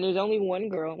 And there's only one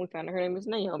girl. We found her name is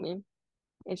Naomi.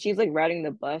 And she's like riding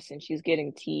the bus and she's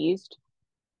getting teased.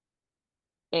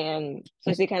 And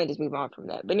so they kind of just move on from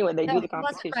that. But anyway, they do No, the she wasn't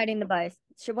competition. riding the bus.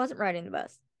 She wasn't riding the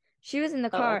bus. She was in the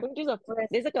Oh, I car think with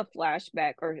there's like a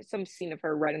flashback or some scene of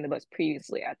her riding the bus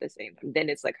previously at the same time. Then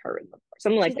it's like her in the car,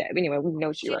 something like she's that. But anyway, we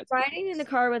know she she's rides the riding in the bus.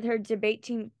 car with her debate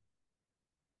team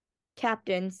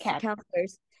captains, Cap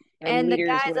counselors, or and the leaders,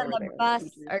 guys on whatever they the are, bus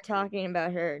are teachers. talking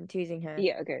about her and teasing her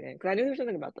Yeah, okay, then. Because I knew there was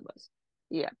something about the bus.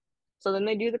 Yeah. So then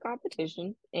they do the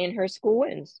competition, and her school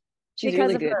wins. She's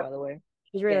because really of good, her. by the way.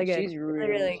 She's Yeah, really good. Really,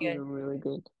 really she's good. really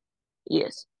good.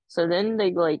 Yes. So then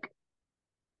they like,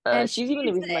 And she's even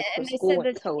the reason like the they school said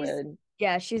went that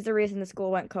co-ed. she's the reason the school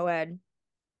went co-ed.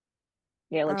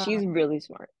 Yeah, like Uh, she's really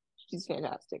smart. She's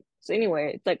fantastic. So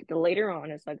anyway, it's like the later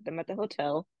on, it's like them at the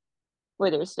hotel where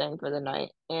they're staying for the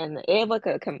night, and they have like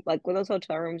like one of those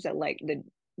hotel rooms that like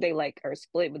they like are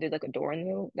split, but there's like a door in the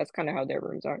middle. That's kind of how their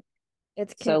rooms are.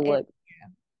 So it like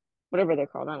whatever they're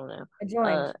called, I don't know.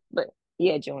 joined But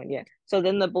yeah, join, yeah. So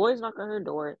then the boys knock on her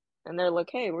door and they're like,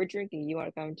 "Hey, we're drinking. You want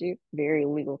to come too?" Very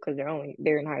illegal because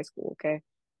they're in high school, okay?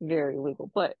 Very illegal.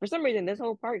 But for some reason, this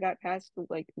whole part got passed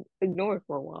like ignored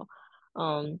for a while.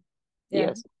 Yeah.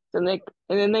 Yes. So they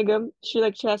and then they go. She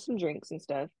has some drinks and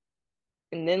stuff,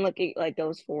 and then like it like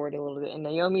goes forward a little bit, and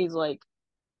Naomi's like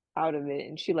out of it,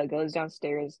 and she like goes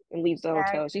downstairs and leaves the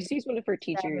hotel. She sees one of her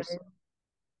teachers. Staggering.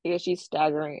 Yeah, she's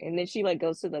staggering, and then she like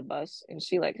goes to the bus and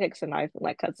she like takes a knife and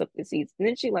like cuts up the seats, and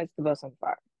then she lights the bus on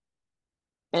fire.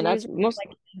 And She that's used it most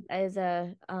like as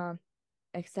a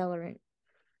accelerant.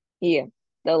 yeah,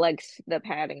 the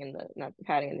padding and the not the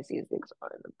padding and the seats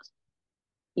are in the bus.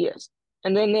 Yes,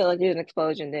 and then they like there's an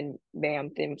explosion, then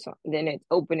bam, theme song, then it's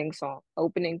opening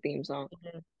theme song.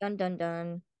 Dun dun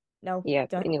dun. No, Yeah,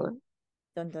 dun anyway,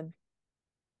 dun dun.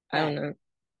 I don't That know,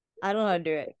 I don't know how to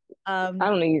do it. I don't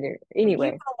know either. You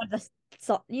Anyway, know what the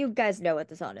song, you guys know what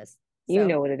the song is. you So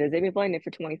know what it is. They've been playing it for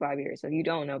 25 years, so if you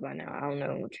don't know by now, I don't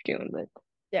know what you're doing, but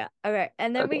yeah, okay.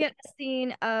 And then we okay, get a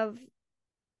scene of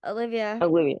Olivia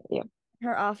Olivia, yeah, in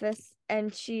her office,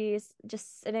 and she's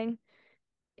just sitting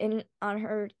in on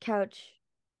her couch,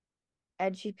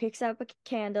 and she picks up a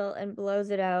candle and blows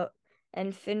it out,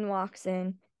 and Finn walks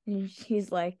in, and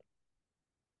she's like,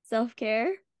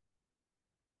 self-care?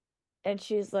 And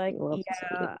she's like, we love to see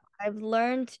it. yeah, I've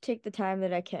learned to take the time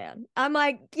that I can. I'm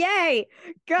like, yay,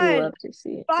 We good. love to see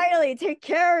it. Finally, take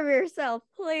care of yourself,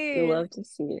 We please. love to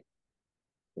see it.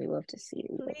 We love to see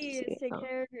it. We love to see Please it. take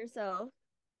care of yourself.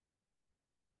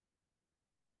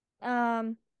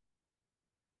 Um,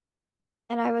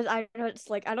 and I was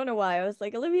like, I don't know why. I was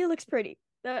like, Olivia looks pretty.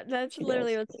 That's She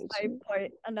literally does. was just my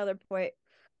point, another point.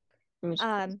 I mean, she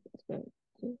does.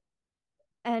 Um,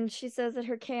 and she says that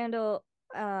her candle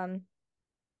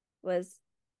was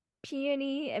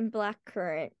peony and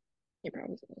blackcurrant, It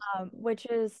probably does. which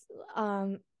is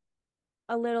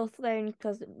a little thing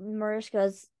because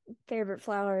Mariska's favorite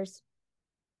flowers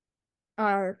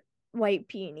are white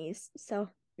peonies. So,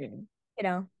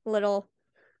 Yeah. little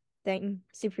thing,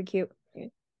 super cute. Yeah.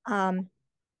 Um,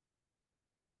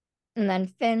 and then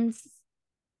Finn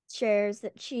shares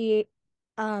that he's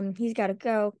got to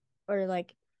go, or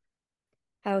like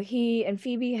how he and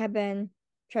Phoebe have been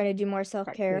trying to do more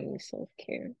self-care, Practicing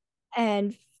self-care.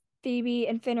 and Phoebe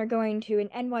and Finn are going to an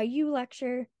NYU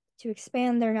lecture to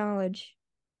expand their knowledge.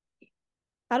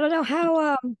 I don't know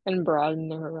how And broaden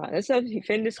their horizon. That's how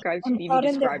Finn describes and Phoebe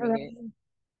broaden their describing it. horizon.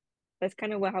 That's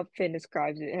kind of how Finn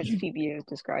describes it, as Phoebe has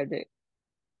described it.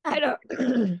 I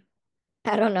don't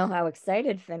I don't know how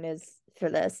excited Finn is for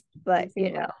this, but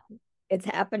you know, it's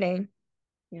happening.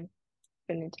 Yeah,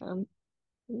 Finn and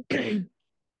Tom.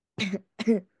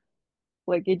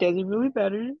 Like it doesn't really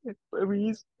matter if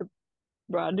he's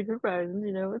broadening horizons,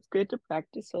 you know, it's good to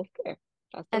practice self-care.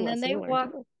 That's the And then lesson they we learned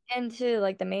walk today. into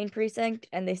like the main precinct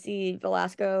and they see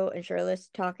Velasco and Shirley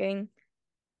talking.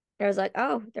 I was like,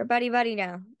 oh, they're buddy buddy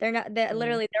now. They're not they're Yeah.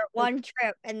 literally they're one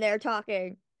trip and they're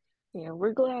talking. Yeah,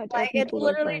 we're glad our Like it's people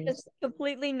are literally just friends.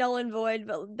 completely null and void,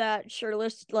 but that Shirley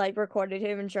like recorded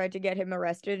him and tried to get him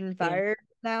arrested and Yeah, fired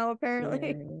now,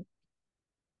 apparently.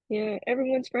 yeah, yeah.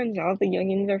 Everyone's friends now. The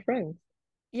youngins are friends.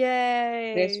 The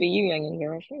Yay. SVU youngins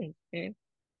are our friends. Yeah.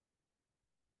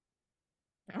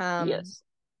 Um, Yes.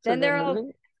 So then they're they're all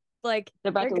moving. like They're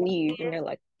about they're to gonna leave, and leave. they're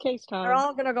like, "Case They're time."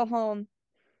 all gonna go home.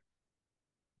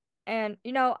 And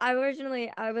you know, I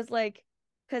was like,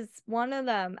 because one of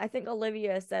them, I think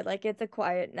Olivia said like it's a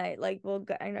quiet night, like we'll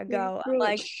gonna Yeah, go. I'm we're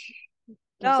like, like, "Shh,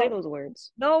 don't say no, those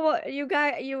words. no, you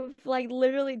guys, you've like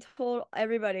literally told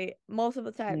everybody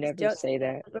multiple times, Never just say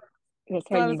that. That's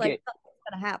how so I was you like, get. something's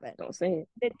gonna happen. Don't say it.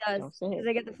 It does Don't say because it.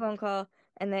 they get the phone call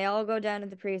and they all go down to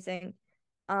the precinct.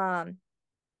 Um,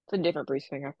 It's a different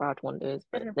precinct. I forgot one it is,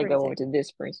 but different they go over precinct. to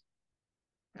this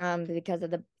precinct. Because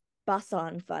of the bus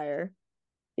on fire.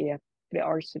 Yeah, the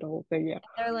arsenal. But yeah,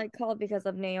 They're like called because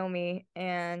of Naomi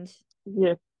and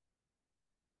yeah,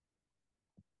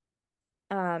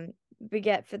 um we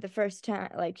get for the first time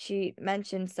like she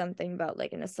mentioned something about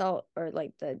like an assault or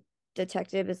like the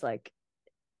detective is like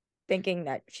thinking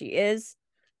that she is.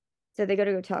 So they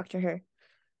go talk to her.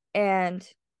 And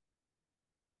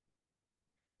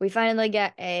we finally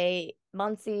get a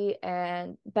Muncie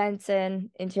and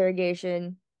Benson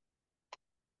interrogation.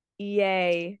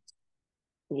 Yay.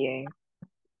 yeah.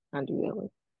 I do that. Oh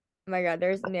my God,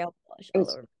 there's nail polish It all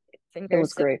was over my it fingers.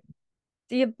 was So great.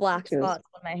 see you have black Just spots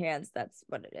on my hands. That's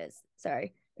what it is.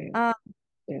 Sorry. yeah, Um,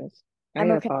 yes. I I'm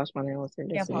gotta okay. polish my nails. They're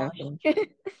Nail just polish. nothing.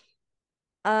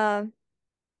 Um,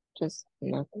 Just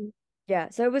nothing. yeah,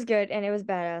 so it was good and it was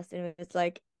badass and it was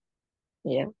like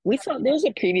Yeah. We saw there was a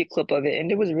preview clip of it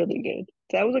and it was really good.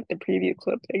 That was like the preview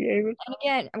clip they gave us. and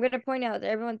again, I'm gonna point out that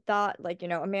everyone thought like,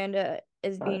 Amanda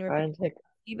is being I replaced, was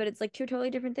like, but it's like two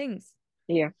totally different things.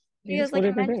 yeah. She It's is four like a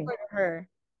different mentor things. to her,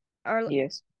 or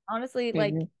Yes. honestly, Hmm.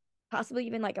 like possibly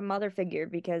even like a mother figure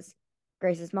because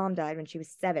Grace's mom died when she was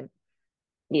 7.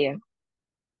 Yeah.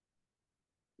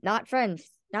 Not friends,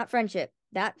 not friendship.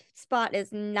 That spot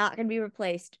is not gonna be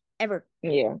replaced ever,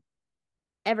 Yeah.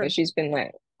 But ever, she's been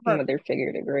that ever. mother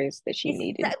figure to Grace that she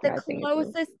needed, The I think as well.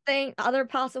 closest thing, other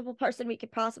possible person we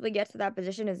could possibly get to that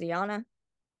position is Iana,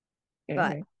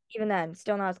 but Hmm. even then,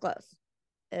 still not as close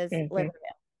as Hmm. Liv.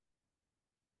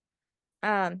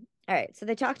 All right, so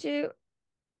they talk to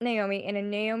Naomi, and then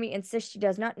Naomi insists she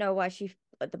does not know why she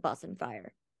lit the bus on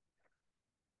fire.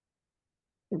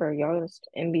 Bro,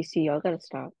 NBC, y'all gotta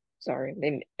stop. Sorry.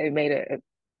 They made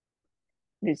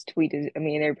this tweet is, I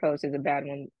mean, their post is a bad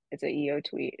one. It's a EO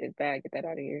tweet. It's bad. Get that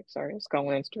out of here. Sorry. It's going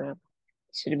on Instagram.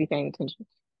 Should be paying attention.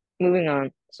 Moving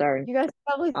on. Sorry. You guys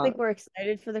probably Uh, think we're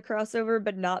excited for the crossover,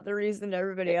 but not the reason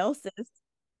everybody else is.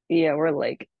 yeah, we're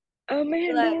like, Like,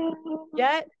 Amanda.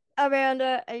 get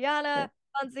Amanda, Yeah, Ayana,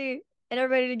 Muncie, and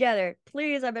everybody together.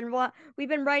 Please, we've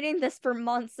been writing this for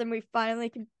months and we finally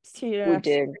can see it we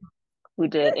actually. did. We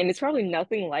did. And it's probably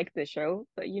nothing like the show,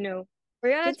 but We're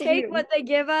gonna just for take you, what they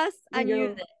give us you and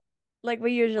use know, it like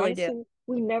we usually do. honestly,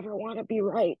 we never want to be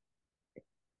right.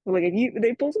 Like if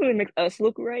they pull something to make us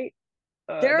look right,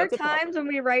 There are that's a problem. times when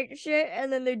we write shit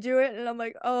and then they do it and I'm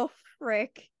like, oh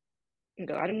frick.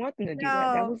 No, I didn't want them to do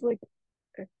that. That No. was like,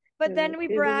 But then we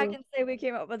it was brag and say we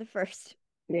came up with the first.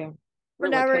 yeah. We're We're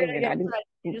like, never hey gonna man, I get didn't. credit.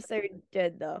 We just say we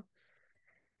did though.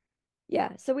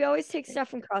 Yeah. So we always take stuff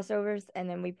from crossovers and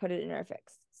then we put it in our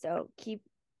fix. So keep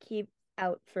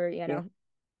out for, Yeah,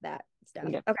 that stuff.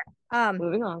 yeah. Okay.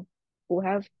 Moving on. We'll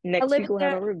have next week. We'll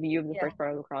have Olivia, a review of the yeah. first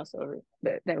part of the crossover.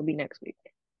 That will be next week.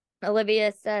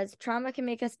 Olivia says trauma can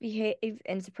make us behave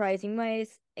in surprising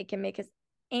ways. It can make us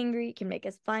angry, it can make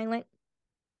us violent.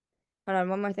 Hold on,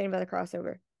 one more thing about the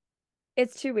crossover.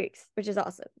 It's 2 weeks, which is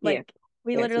awesome. Yeah, Like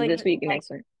we yeah. So literally this did week and like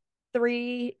next week.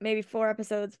 3, maybe 4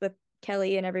 episodes with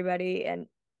Kelly and everybody, and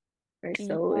We're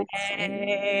so excited.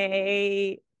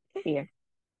 yay! Yeah.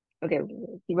 Okay,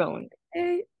 keep rolling.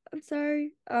 Hey, I'm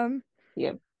sorry.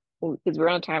 Yeah. Well, because we're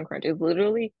on a time crunch. It's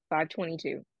literally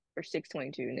 5:22 or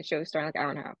 6:22, and the show's starting like an hour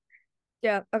and a half.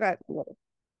 Yeah, okay. Because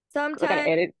I gotta Sometimes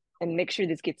edit. and make sure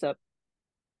this gets up.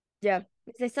 Yeah.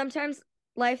 Because sometimes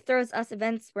life throws us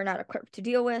events we're not equipped to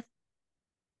deal with.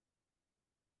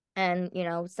 And,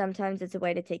 sometimes it's a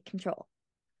way to take control.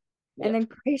 And Yep.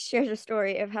 then Grace shares a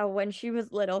story of how when she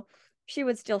was little, she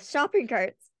would steal shopping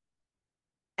carts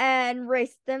and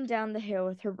race them down the hill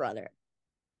with her brother.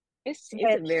 It's a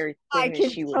Which very I thing that can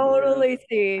she would do. totally I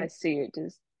see. see it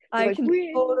just be I like, can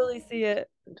we. totally see it.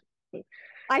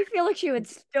 I feel like she would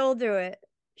still do it.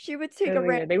 She would take a Oh yeah,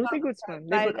 random they would think shopping it's cart, fun. They'd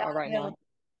be ride like, it down all right the hill, now.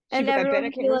 She'd and be like, I bet everyone I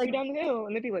would can't be race you like, down the hill.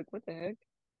 And they'd be like, what the heck?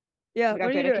 "Yeah, Like, I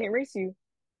what are you bet I doing?" can't race you.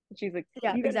 And she's like,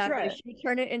 Yeah, you gotta try exactly. it. She'd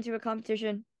turn it into a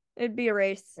competition. It'd be a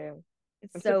race. Yeah.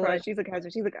 It's I'm so surprised. lit. She's like,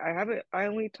 she's like, I haven't, I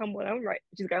only tumbled out right.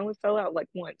 She's like, I only fell out like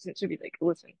once. And she'd be like,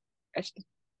 listen,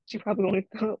 she probably only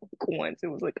fell out like once. It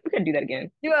was like, we gotta do that again.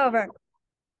 Do over.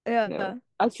 No, Yeah.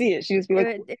 I see it. She just be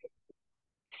like, It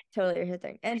totally her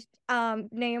thing. And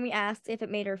Naomi asks if it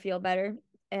made her feel better,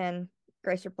 and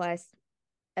Grace replies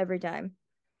every time.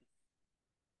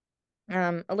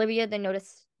 Olivia then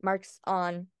noticed marks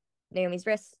on Naomi's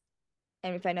wrists,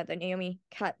 and we find out that Naomi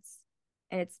cuts,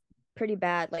 and it's pretty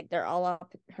bad. Like they're all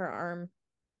up her arm,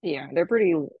 yeah, they're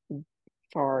pretty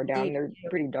far down. deep They're too.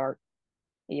 pretty dark.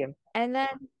 Yeah. And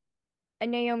then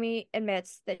Naomi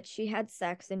admits that she had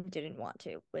sex and didn't want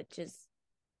to, which is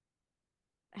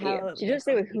Yeah. how She doesn't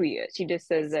say with who we he is. She just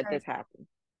says that start this happened.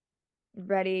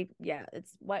 ready. Yeah,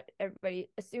 it's what everybody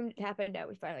assumed it happened. Now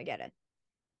we finally get it.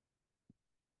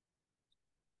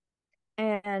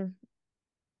 And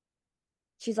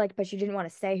she's like, but she didn't want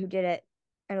to say who did it.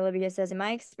 And Olivia says, in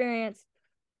my experience,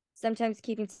 sometimes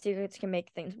keeping secrets can make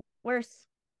things worse.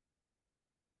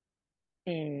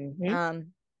 Mm-hmm.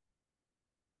 Um,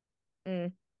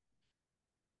 mm,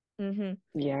 mm-hmm.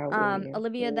 Yeah, Olivia.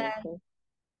 Olivia then,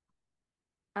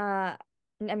 uh,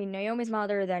 I mean, Naomi's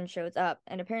mother then shows up,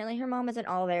 and apparently her mom isn't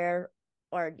all there,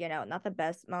 or, not the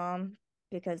best mom,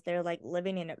 because they're like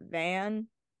living in a van.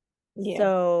 Yeah.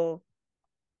 So,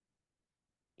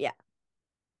 yeah.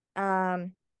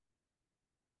 Um,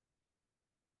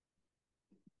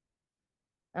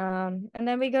 and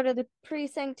then we go to the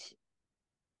precinct,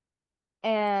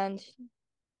 and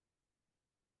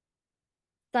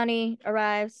Sonny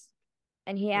arrives,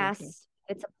 and he Mm-hmm. asks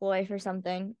if it's a ploy for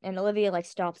something, and Olivia like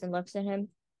stops and looks at him.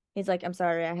 He's like, "I'm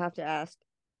sorry, I have to ask,"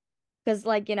 because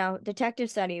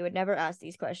Detective Sonny would never ask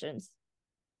these questions.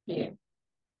 Yeah.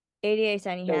 ADA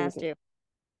Sonny So has to.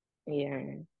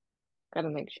 yeah, gotta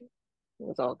make sure it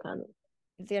was all kind of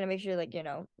He's gonna make sure, like,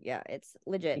 yeah, it's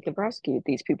you legit. can prosecute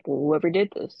these people, whoever did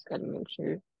this. Gotta make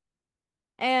sure.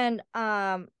 And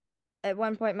at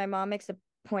one point, my mom makes a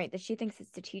point that she thinks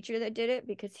it's the teacher that did it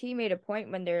because he made a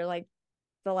point when they're like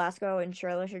Velasco and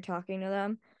Shirlish are talking to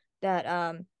them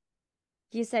that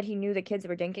he said he knew the kids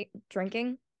were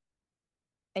drinking,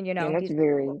 and And that's he's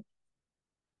very,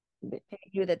 he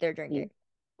knew that they're yeah, drinking.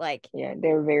 Like, yeah,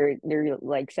 they're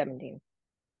like 17.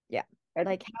 yeah. That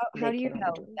Like how they do you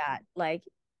cannot be know doing. that? Like,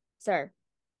 sir.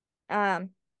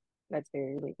 Um, That's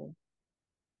very illegal.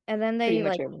 and then Pretty they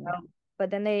much like, everyone. but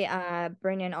then they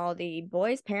bring in all the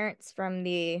boys' parents from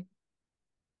the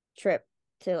trip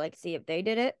to like see if they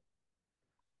did it.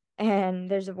 And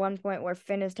there's one point where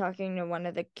Finn is talking to one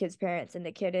of the kids' parents, and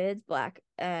the kid is black,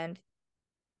 and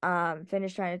Finn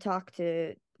is trying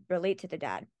to relate to the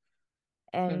dad.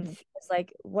 And Hmm. it's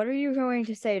like, what are you going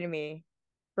to say to me,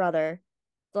 brother?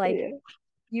 Like,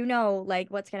 Yeah. like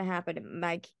what's gonna happen.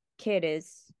 My kid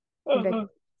is convicted. Uh-huh.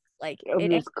 Like, Of it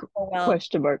ain't this gonna go well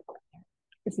question mark.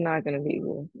 It's not gonna be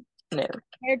well. No.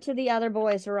 compared to the other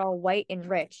boys who are all white and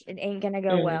rich. It ain't gonna go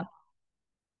Mm-hmm. well.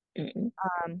 Mm-mm.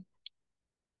 Um,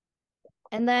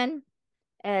 and then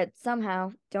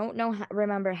somehow don't know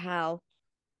remember how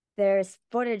there's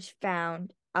footage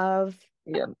found of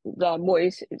Yeah. The boy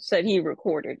said he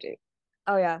recorded it.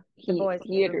 oh yeah, the He boys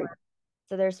he did had. record.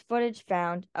 So there's footage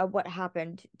found of what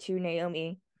happened to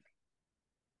Naomi.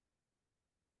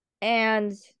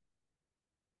 And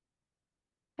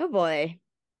oh boy.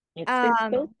 It's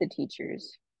both the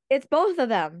teachers. It's both of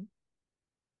them.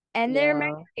 And they're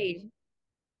Yeah. married.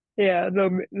 Yeah,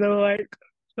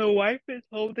 the wife is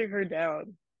holding her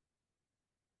down.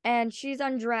 And she's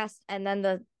undressed, and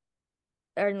then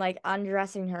or like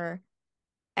undressing her.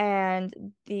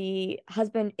 And the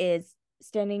husband is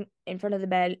standing in front of the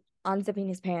bed, unzipping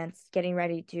his pants, getting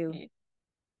ready to,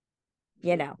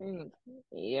 you know.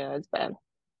 Yeah, it's bad.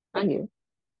 I knew.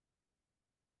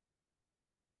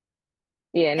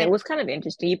 Yeah, and it And was kind of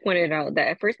interesting. You pointed out that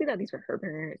at first we thought these were her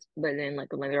parents, but then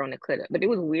like when they're on the clip, but it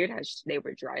was weird how they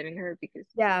were driving her because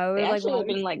yeah, we they were like, actually why have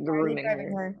been like are they grooming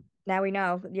driving her. her? Now we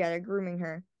know. Yeah, they're grooming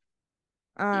her.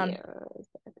 Um, Yeah.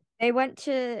 they went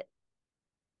to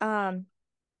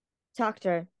talk to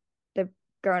her,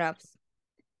 grown-ups.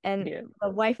 And Yeah. the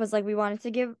wife was like,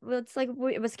 it's like,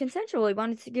 it was consensual. We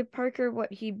wanted to give Parker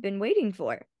what he'd been waiting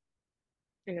for.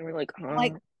 And then we're like,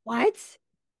 Like, what?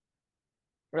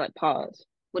 we're like, pause.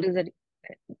 What is it?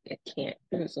 I can't.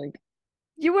 It was like,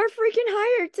 You were freaking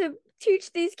hired to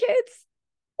teach these kids.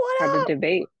 how to What up?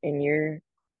 debate and you're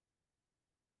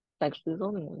sexually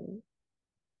assaulting them.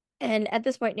 And at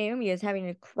this point, Naomi is having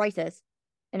a crisis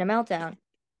and a meltdown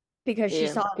because she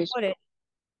Yeah, saw the because footage.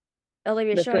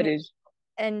 Olivia the showing it, footage.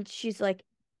 and she's like,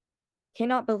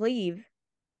 cannot believe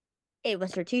it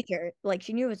was her teacher. Like,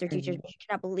 she knew it was her teacher, Mhm. but she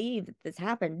cannot believe that this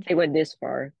happened. They went this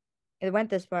far. It went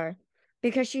this far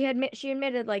because she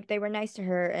admitted like they were nice to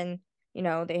her, and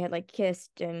they had like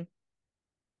kissed and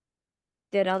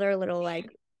did other little like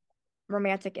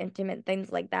romantic, intimate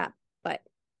things like that. But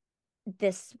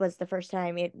this was the first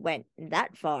time it went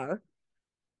that far.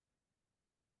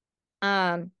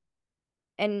 Um,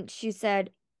 and she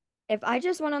said, if I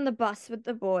just went on the bus with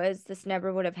the boys, this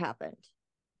never would have happened.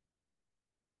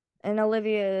 And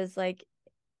Olivia is like,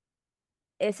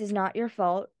 this is not your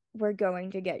fault. We're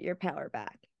going to get your power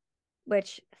back,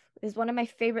 which is one of my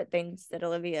favorite things that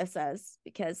Olivia says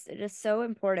because it is so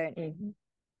important Hmm.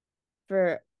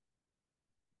 for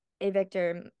a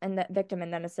victim and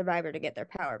then a survivor to get their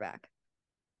power back.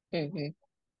 Hmm.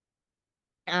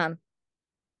 Um,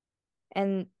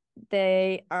 and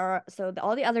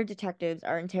all the other detectives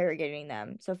are interrogating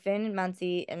them. So Finn and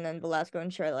Muncie, and then Velasco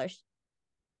and Shirlish.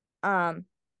 Um,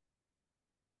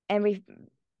 and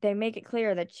they make it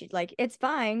clear that she's like, it's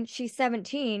fine. She's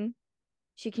 17.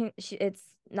 It's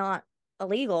not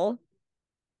illegal.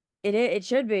 It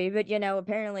should be, but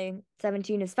apparently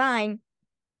 17 is fine.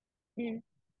 Yeah.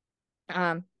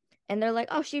 Um, and they're like,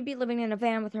 oh, she'd be living in a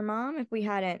van with her mom if we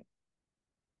hadn't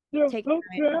Yeah. taken her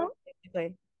Yeah. out,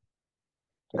 basically.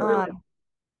 Really? Um,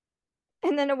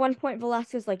 and then at one point,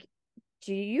 Velasquez like,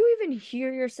 do you even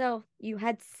hear yourself? You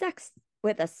had sex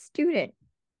with a student.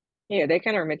 Yeah, they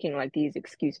kind of are making like these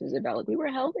excuses about like we were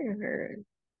helping her.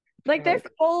 Like And they're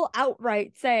like, full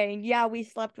outright saying, yeah, we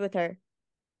slept with her.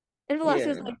 And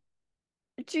Velasquez yeah. like,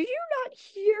 do you not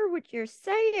hear what you're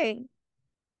saying?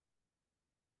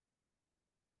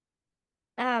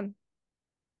 Um,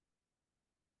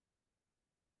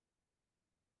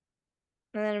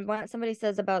 and then when somebody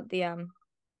says about the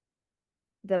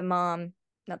mom,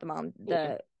 not the mom, Yeah.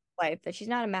 the wife, that she's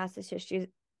not a masochist, she's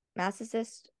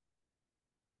masochist.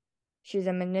 She's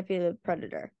a manipulative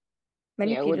predator. Yeah,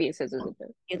 Manipulative Olivia says it's a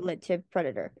bit. manipulative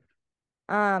predator.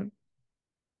 Um,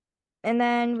 and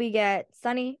then we get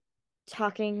Sunny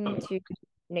talking to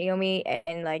Naomi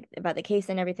and like about the case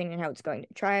and everything and how it's going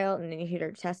to trial, and then you hear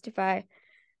her testify.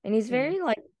 And he's Mhm. very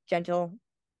like gentle,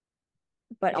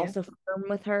 but Yeah. also firm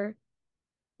with her.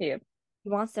 Yeah. He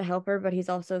wants to help her, but he's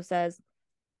also says,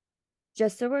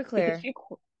 just so we're Because clear,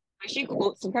 she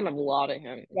quotes some kind of law to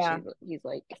him, and yeah, he's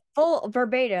like full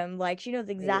verbatim, like she knows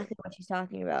yeah, exactly what she's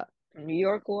talking about. New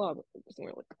York law.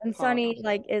 Somewhere like And Sunny pause.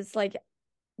 like is like,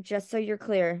 just so you're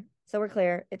clear, so we're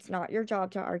clear, it's not your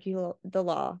job to argue the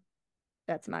law.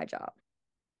 That's my job.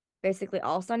 Basically,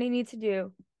 all Sunny needs her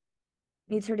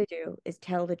to do is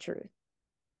tell the truth.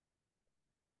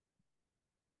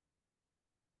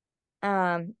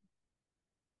 Um,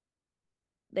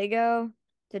 they go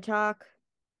to talk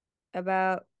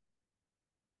about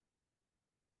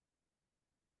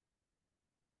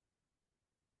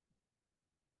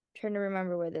trying to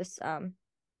remember where this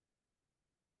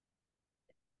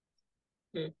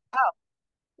Hmm.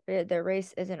 their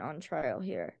race isn't on trial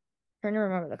here. Trying to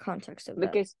remember the context of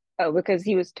that. Because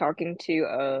he was talking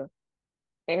to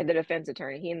and the defense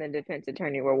attorney. He and the defense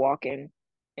attorney were walking,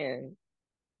 and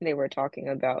they were talking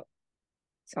about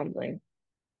something.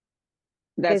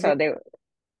 That's Is it how they.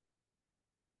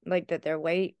 like that they're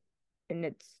white and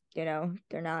it's,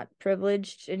 they're not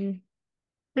privileged and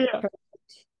Yeah.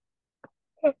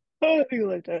 I think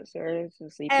like that. Sorry, it's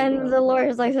a sleepy and dog. the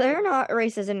lawyer's like, they're not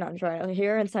racist and on trial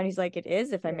here. And Sonny's like, it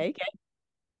is if I Yeah. make it.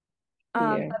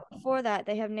 Yeah. But before that,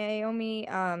 they have Naomi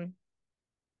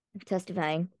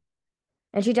testifying.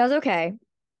 And she does okay.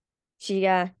 She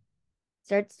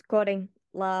starts quoting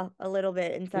law a little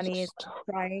bit, and It's Sunny is just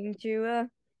trying to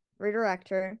redirect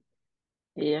her.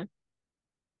 yeah.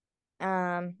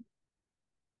 Um,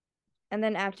 and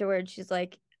then afterwards, she's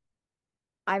like,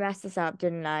 I messed this up,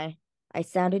 didn't I? I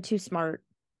sounded too smart.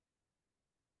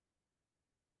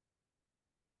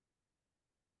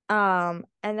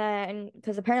 And then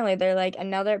because apparently they're like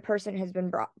another person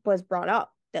was brought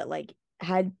up that like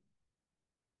had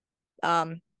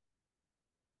um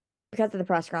because of the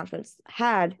press conference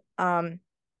had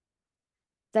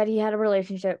that he had a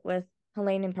relationship with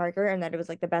Helene and Parker and that it was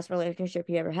like the best relationship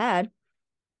he ever had.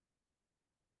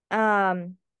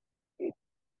 Um,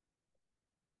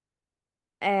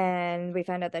 and we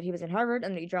found out that he was in Harvard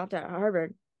and that he dropped out of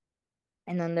Harvard.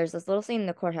 And then there's this little scene in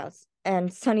the courthouse,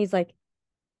 and Sonny's like,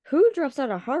 "Who drops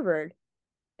out of Harvard?"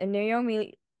 And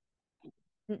Naomi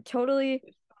totally.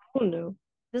 Oh no.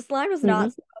 This line was not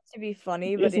Mhm. supposed to be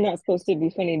funny, but It's not supposed to be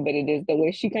funny, but it is. The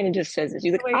way she kind of just says it.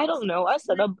 She's the like, way I she don't said know. I it,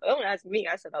 said a don't ask me.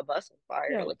 I said a bus on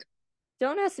fire. yeah. Like,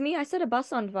 Don't ask me. I set a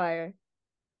bus on fire.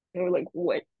 and we're like,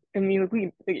 what? I mean,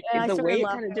 And I the started way it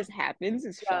laughing. kind of just happens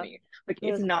is Yeah, funny. Like, it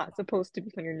it's was funny. not supposed to be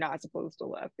funny. You're not supposed to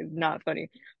laugh. It's not funny.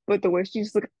 But the way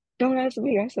she's like, don't ask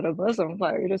me. I set a bus on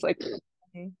fire. You're just like,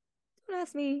 Don't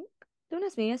ask me. Don't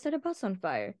ask me. I set a bus on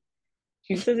fire.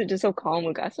 she says it just so calm.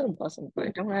 Like, I set a bus on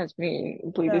fire. Don't ask me.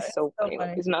 Please, Yeah, it's it's so so funny. Like,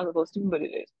 funny. it's not supposed to, but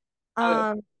it is. Okay,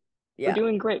 Um, we're yeah.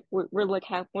 doing great. We're like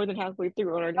more than halfway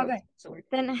through on our notes. Okay. So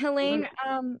Then we're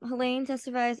Helene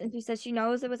testifies and she says she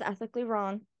knows it was ethically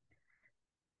wrong,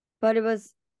 but it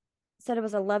was said it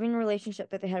was a loving relationship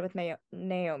that they had with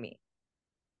Naomi.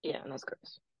 yeah, and that's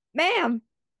gross. Ma'am,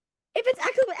 if it's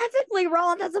ethically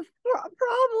wrong, that's a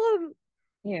problem.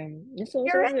 Yeah, so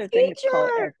it's You're a also the thing. It's called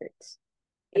teacher. ethics.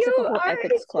 I took a You whole are a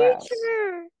ethics class.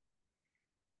 teacher.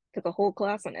 Took a whole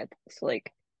class on ethics.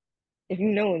 Like, if you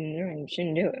know and learn, you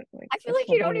shouldn't do it. Like, I feel that's like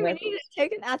the you don't point of even need ethics. to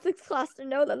take an ethics class to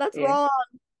know that that's Yeah, wrong.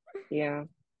 yeah,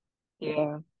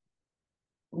 yeah.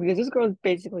 Because this girl is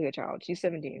basically a child. She's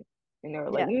 17, and they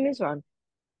were like, Yeah. "It's fine."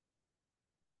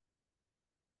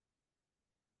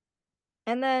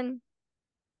 And then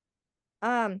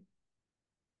um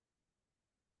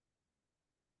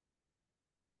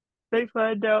They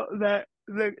find out that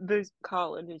this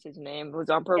Colin, is his name, was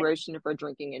on yeah, probation for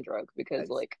drinking and drugs because drugs.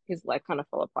 like his life kind of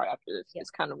fell apart after this. Yeah. Is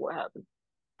kind of what happened.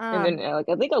 And then Um like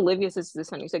I think Olivia says to the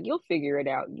son, he's like, "You'll figure it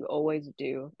out. You always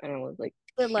do." And I was like,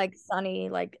 with like Sunny,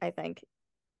 like I think.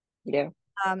 "Yeah,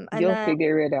 And you'll then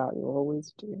figure it out. You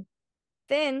always do."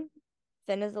 Finn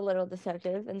Finn is a little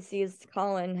detective and sees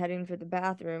Colin heading for the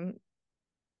bathroom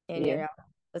and Yeah,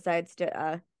 decides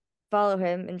to follow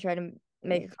him and try to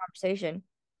make yeah. a conversation.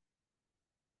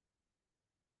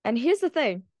 And here's the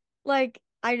thing. Like,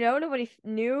 I know nobody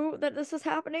knew that this was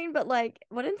happening, but like,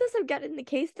 wouldn't this have gotten the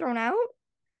case thrown out?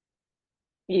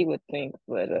 You would think,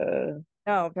 but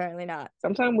No, apparently not.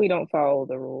 sometimes we don't follow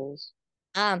the rules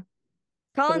Um,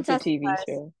 because Colin it's a TV testifies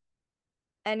show.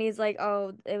 and he's like,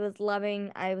 "Oh, it was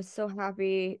loving. I was so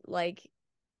happy, like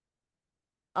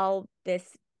all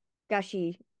this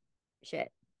gushy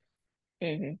shit."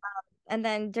 Mm-hmm. And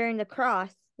then during the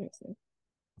cross,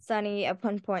 Sunny at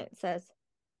one point says,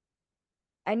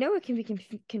 "I know it can be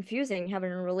confusing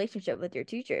having a relationship with your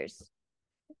teachers."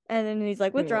 And then he's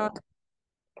like, Yeah, "Withdrawn."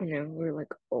 we're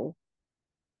like, oh,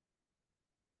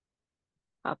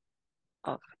 up,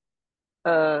 off. Uh,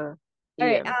 All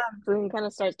right. yeah. So then he kind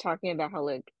of starts talking about how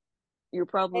like you're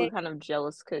probably Hey, kind of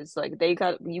jealous because like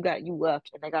you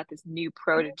left and they got this new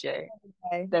protege.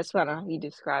 okay. That's kind of how he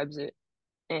describes it.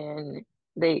 And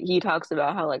he talks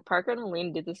about how like Parker and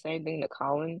Helene did the same thing to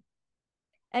Colin,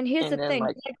 And here's the and then thing.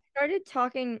 like He like, started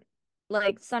talking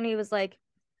like Sunny was like,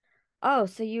 "Oh,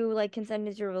 so you like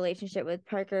consented to your relationship with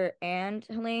Parker and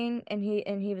Helene?" And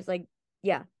he was like,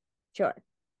 "Yeah, sure."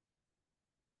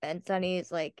 And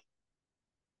Sunny's like,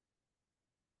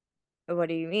 "What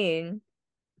do you mean?"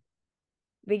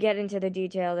 We get into the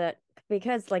detail that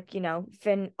because like,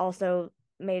 Finn also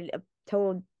made a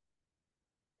told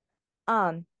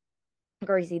um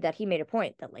Gracie that he made a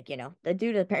point that like, the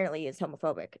dude apparently is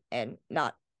homophobic and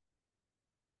not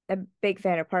a big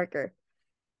fan of Parker.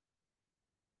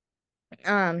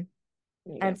 Um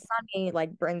yeah, and Sunny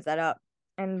like brings that up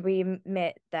and we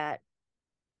admit that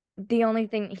the only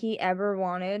thing he ever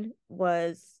wanted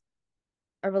was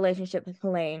a relationship with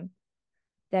Helene.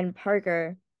 Then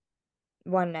Parker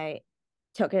one night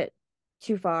took it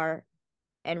too far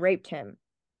and raped him.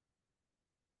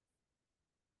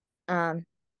 Um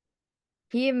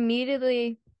he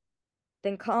immediately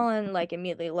Then Colin like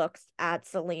immediately looks at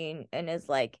Celine and is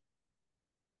like,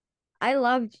 "I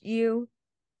loved you.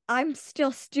 I'm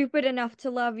still stupid enough to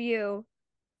love you.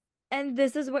 And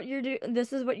this is what you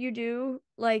do."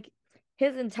 Like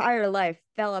his entire life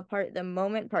fell apart the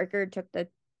moment Parker took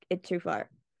it too far.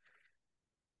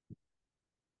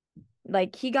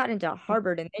 Like he got into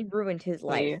Harvard and they ruined his yeah,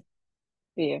 life.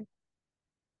 yeah.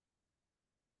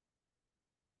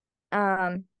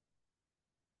 Um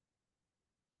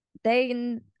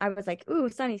I was like, "Ooh,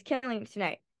 Sonny's killing it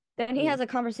tonight." Then he Yeah. has a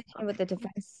conversation with the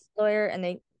defense lawyer and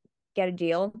they get a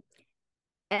deal.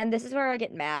 And this is where I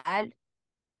get mad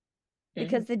Mm-hmm.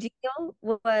 because the deal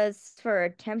was for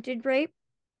attempted rape.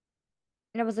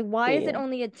 And I was like, why is it Yeah,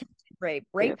 only attempted rape?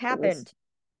 yeah, Rape because happened.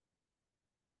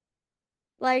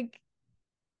 Like,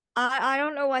 I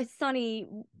don't know why Sonny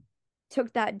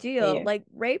took that deal. Yeah, Like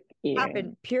rape yeah,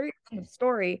 happened, period in the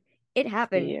story. It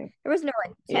happened. yeah, There was no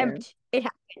yeah, attempt. It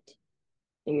happened.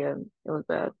 yeah. It was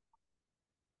bad.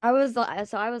 I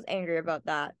was angry about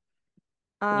that.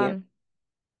 Yeah. Um,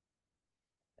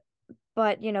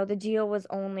 but the deal was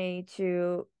only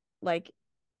to like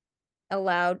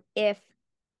allowed if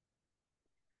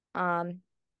um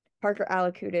Parker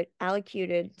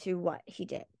allocated to what he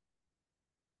did.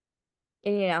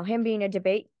 And him being a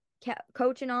debate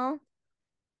coach and all,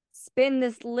 spin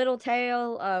this little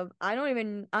tale of I don't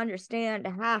even understand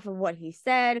half of what he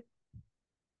said.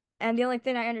 And the only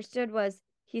thing I understood was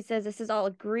he says this is all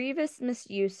a grievous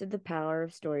misuse of the power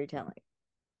of storytelling.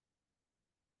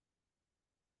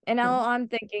 And all Mm, I'm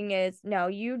thinking is, no,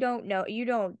 you don't know. You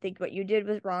don't think what you did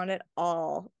was wrong at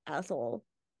all, asshole.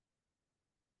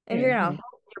 And you're gonna mm-hmm.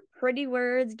 hope your pretty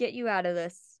words get you out of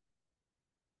this.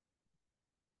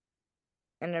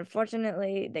 And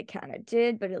unfortunately, they kind of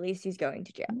did, but at least he's going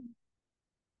to jail.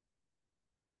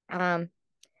 Um,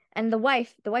 and the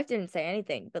wife didn't say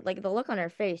anything, but like the look on her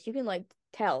face, you can like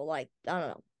tell, like, I don't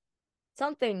know,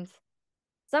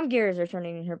 some gears are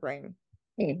turning in her brain.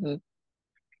 Mm-hmm.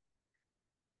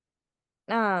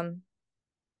 Um,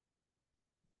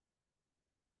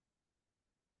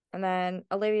 and then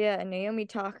Olivia and Naomi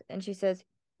talk, and she says,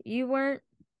 "You weren't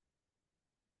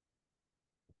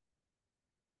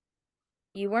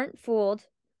You weren't fooled.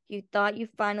 You thought you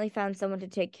finally found someone to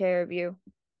take care of you.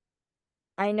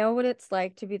 I know what it's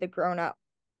like to be the grown up,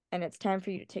 and it's time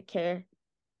for you to take care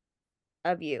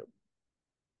of you."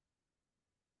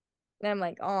 And I'm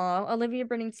like, "Oh, Olivia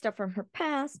bringing stuff from her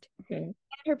past Mm-hmm. and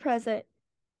her present.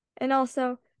 And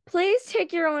also, please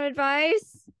take your own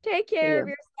advice. Take care Yeah. of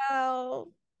yourself.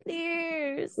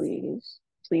 Please." Please,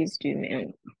 please do,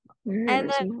 man. And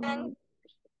Where's then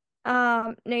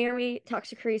mom? Naomi talks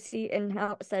to Creasy and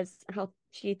says how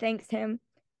she thanks him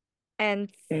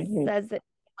and Mm-hmm. says that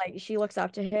like she looks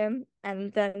up to him,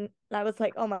 and then I was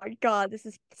like, oh my God, this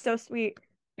is so sweet.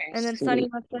 Very And then Sunny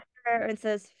sweet. looks at her and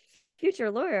says, future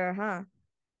lawyer, huh?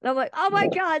 And I'm like, oh my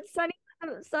Yeah. God,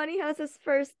 Sunny has his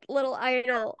first little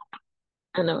idol.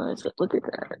 I know. I said, look at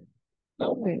that.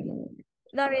 Oh, man.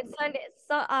 No, I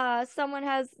mean, someone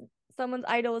has someone's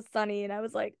idol is Sunny, and I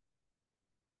was like,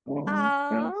 Oh,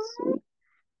 that's oh,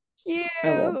 sweet.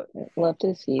 I love cute. it. Love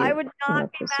to see I it. would not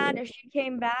Love be to see mad it. if she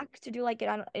came back to do like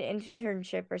an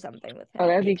internship or something with Oh, him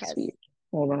that'd be because sweet.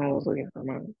 Hold on, I was looking for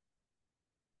mine.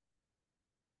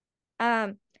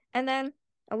 um and then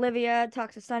Olivia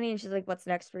talks to Sunny and she's like, "What's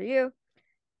next for you?"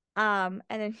 And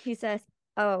then he says,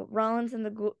 "Oh, Rollins and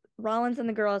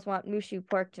the girls want Mushu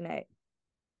pork tonight."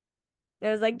 And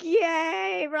I was like,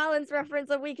 "Yay! Rollins reference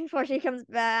a week before she comes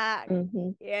back.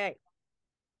 Mm-hmm. Yay!"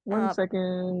 One Um,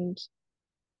 second.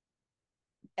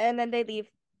 and then they leave,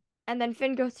 and then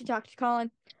Finn goes to talk to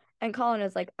Colin, and Colin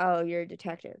is like, "Oh, you're a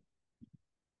detective."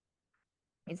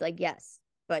 He's like, "Yes,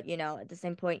 but at the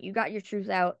same point, you got your truth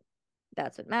out.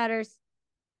 That's what matters."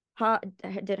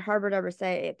 Did Harvard ever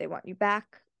say if they want you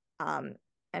back? Um,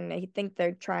 and I think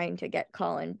they're trying to get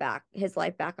Colin back, his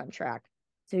life back on track,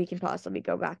 so he can possibly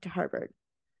go back to Harvard.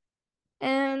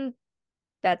 And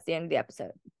that's the end of the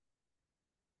episode.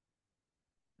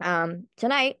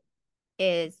 Tonight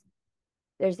is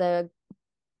there's a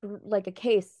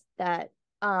case that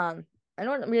I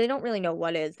don't really know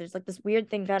what is. There's like this weird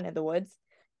thing down in the woods,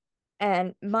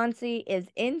 and Muncie is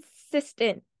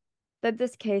insistent that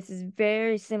this case is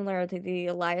very similar to the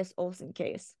Elias Olson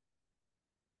case.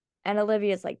 And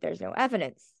Olivia's like, there's no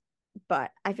evidence. But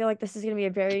I feel like this is going to be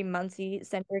a very Muncie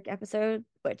centric episode,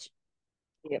 which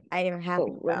Yep. I am happy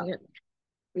Oh, about.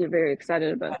 you're very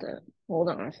excited about that. Hold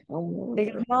on.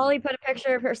 Because Molly put a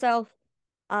picture of herself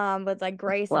with like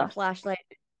Grace and a Left. flashlight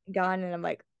gun, and I'm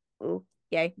like, ooh,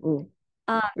 yay. Ooh,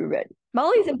 Uh, you're ready.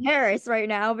 Molly's in Paris right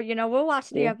now, but we'll watch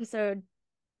the Yeah. episode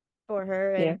for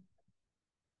her, Yeah. and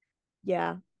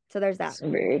yeah, so there's that. So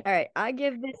very. All right, I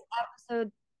give this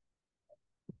episode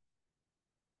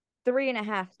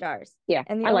 3.5 stars. Yeah.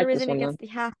 And the I only like this reason it one gets though.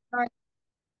 the half star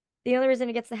The only reason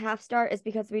it gets the half star is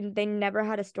because they never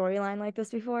had a storyline like this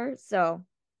before, so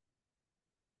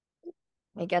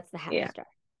it gets the half Yeah. star.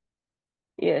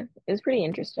 Yeah. It's pretty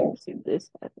interesting to see this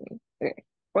happening. Okay.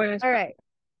 Organized All crime. right,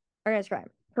 organized crime.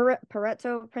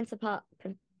 Pareto Principal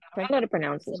I don't know how to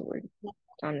pronounce this word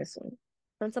on this one.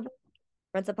 Principal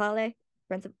Principale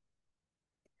Principal.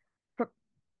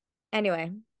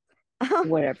 Anyway,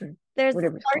 Whatever. there's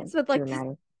Whatever it's starts called. with like Doesn't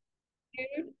this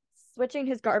matter. dude switching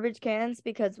his garbage cans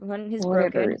because one is Whatever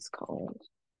broken, it's called.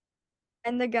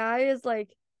 and the guy is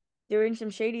like doing some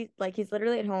shady, like he's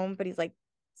literally at home, but he's like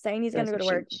saying he's Doing gonna go some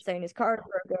to work, shit. saying his car is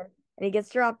broken, and he gets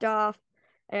dropped off,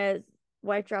 and his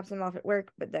wife drops him off at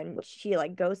work, but then she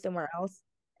like goes somewhere else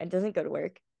and doesn't go to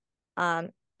work,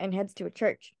 and heads to a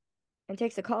church and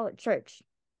takes a call at church.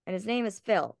 And his name is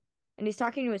Phil. And he's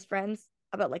talking to his friends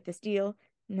about like this deal.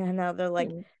 And now they're like,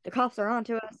 Mm-hmm. the cops are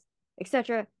onto us,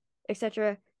 etc.,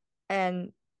 etc.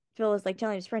 And Phil is like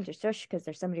telling his friends to shush because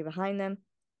there's somebody behind them.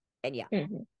 And yeah,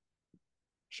 Mm-hmm.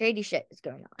 shady shit is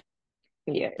going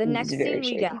on. Yeah, The it's next very scene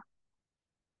we get shady.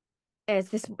 is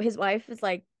this his wife is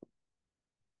like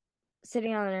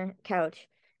sitting on her couch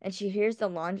and she hears the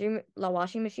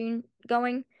washing machine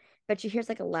going, but she hears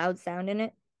like a loud sound in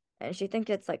it and she thinks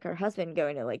it's like her husband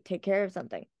going to like take care of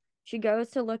something. She goes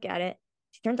to look at it.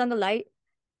 She turns on the light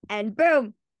and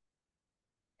boom,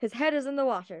 his head is in the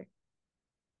washer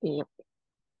Yep.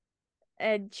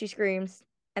 and she screams.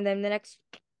 And then the next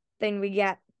thing we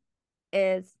get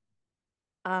is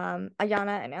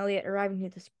Ayana and Elliot arriving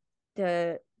to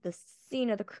the scene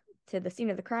of the scene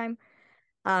of the crime.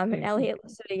 And Mm-hmm. Elliot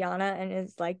looks at Ayana and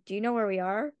is like, "Do you know where we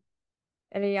are?"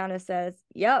 And Ayana says,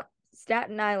 "Yep,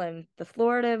 Staten Island, the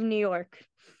Florida of New York."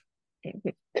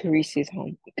 Carisi's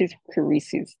home because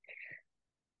Carisi's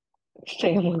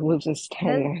family lives in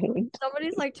Staten And Island.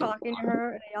 somebody's like talking to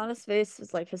her, and Ayana's face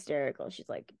was like hysterical. She's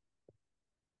like,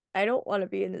 "I don't want to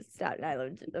be in the Staten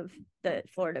Island of the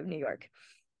Florida of New York."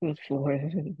 In Florida.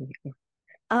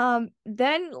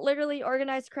 Then literally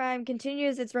organized crime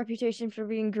continues its reputation for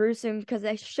being gruesome because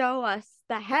they show us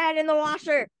the head in the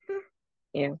washer.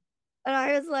 Yeah. And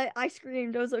I was like, I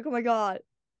screamed. I was like, oh my God.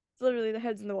 It's literally the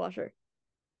head's in the washer.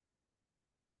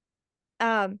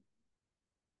 Um,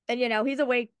 and he's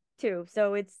awake too,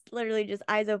 so it's literally just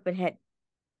eyes open head.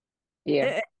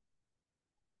 Yeah.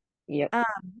 Yep.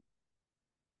 Um,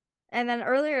 and then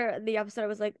earlier in the episode I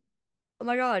was like, oh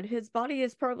my God, his body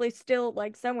is probably still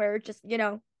like somewhere, just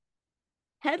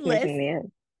headless. Missing the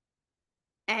end.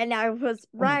 And I was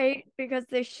Oh, right because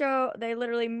they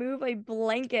literally move a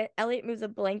blanket. Elliot moves a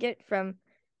blanket from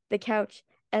the couch,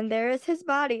 and there is his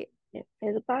body. yeah.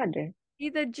 There's a padre. See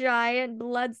the giant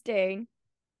blood stain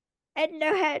and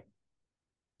no head,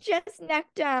 just neck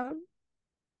down.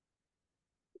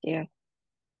 Yeah.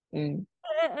 Mm.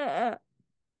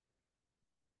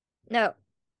 No.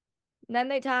 Then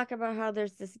they talk about how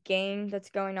there's this gang that's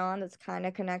going on that's kind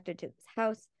of connected to this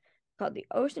house called the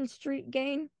Ocean Street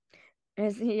Gang.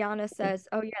 As Yana says,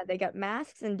 oh yeah, they got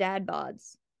masks and dad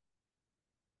bods,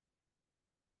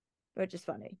 which is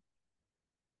funny.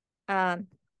 Um,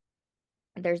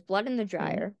 there's blood in the Mm.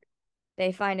 dryer.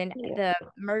 They find Yeah. the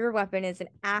murder weapon is an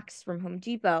axe from Home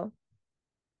Depot.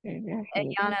 Mm.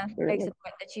 And Yana makes a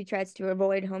point that she tries to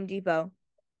avoid Home Depot,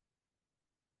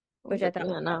 which I But thought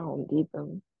was yeah, not funny. Home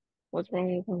Depot. What's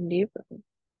wrong with Home Depot?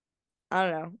 I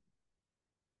don't know. In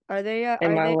Are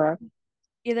my they life,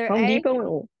 either Home A,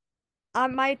 Depot.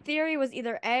 my theory was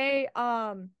either A,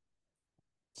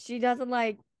 she doesn't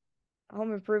like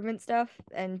home improvement stuff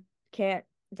and can't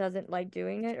doesn't like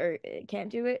doing it or can't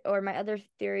do it, or my other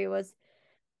theory was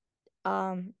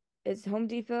um is Home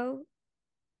Depot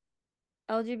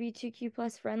LGBTQ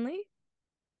plus friendly?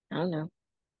 I don't know.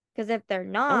 Because if they're I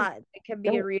don't, not, it could be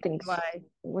a don't reason think so. why.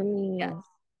 Let Yes,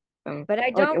 me. but I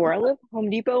Like where I live, Home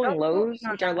Depot and don't quote me Lowe's,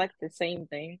 on which are that. like the same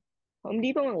thing. Home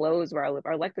Depot and Lowe's where I live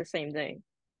are like the same thing,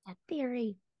 That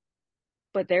theory.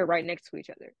 but they're right next to each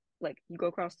other. Like you go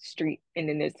across the street and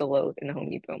then there's the Lowe's and the Home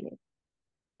Depot.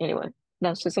 Anyway,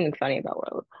 that's just something funny about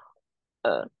where I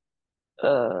live.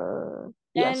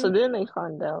 Yeah. So Then then they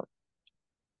find out.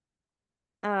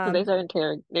 So they um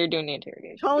start They're doing the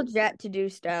interrogation. call Jet to do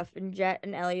stuff, and Jet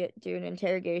and Elliot do an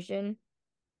interrogation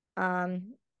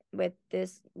um with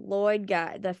this Lloyd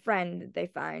guy, the friend that they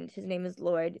find. His name is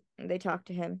Lloyd, and they talk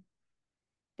to him.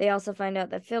 They also find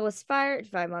out that Phil was fired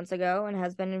 5 months ago and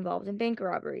has been involved in bank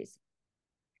robberies.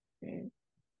 Mm.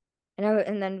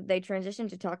 And then they transition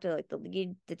to talk to like the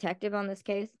lead detective on this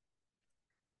case.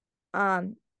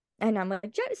 Um, and I'm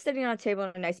like, Jet is sitting on a table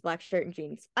in a nice black shirt and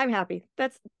jeans. I'm happy.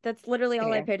 That's literally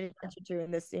all I Yeah. paid attention to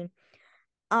in this scene.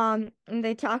 And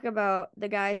they talk about the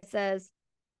guy says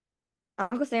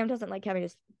Uncle Sam doesn't like having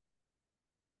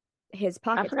his I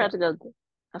pockets forgot picked. to go.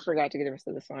 I forgot to get the rest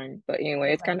of the sign, but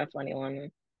anyway, it's kind of funny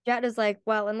one. Jet is like,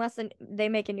 well, unless they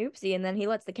make an oopsie and then he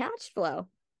lets the cash flow.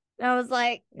 And I was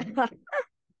like,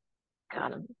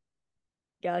 Got him.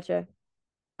 gotcha.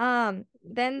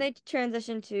 Then they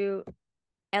transition to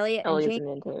Elliot and Elliot's Jane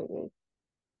an interrogation.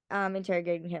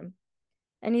 interrogating him.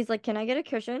 And he's like, "Can I get a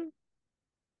cushion?"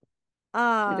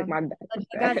 He's like, my back And is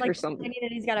the guy's bad or like something.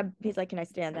 complaining that he's like, "Can I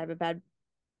stand? I have a bad."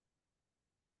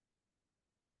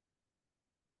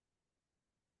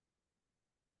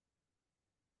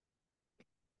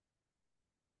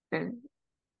 And,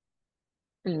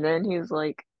 and then he's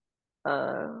like,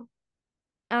 Uh,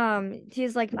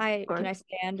 He's like, can or I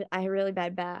stand? I have a really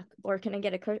bad back, or can I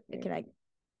get a yeah. can I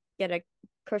get a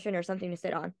cushion or something to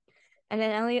sit on? And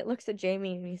then Elliot looks at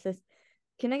Jamie and he says,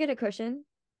 "Can I get a cushion?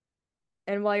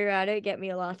 And while you're at it, get me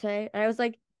a latte." And I was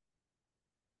like,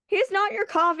 "He's not your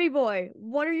coffee boy.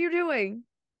 What are you doing?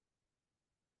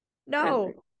 And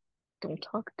like, No." don't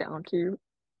talk down to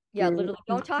Yeah, your literally,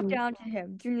 don't talk down to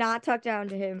him. Do not talk down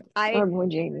to him. our boy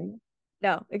Jamie.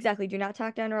 No, exactly. Do not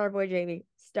talk down to our boy Jamie.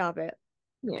 Stop it.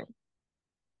 Yeah,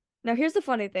 Now, here's the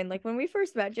funny thing. Like, when we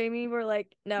first met Jamie, we're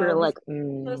like, we're no, he's like,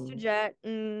 close to Jet.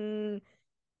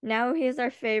 Now he's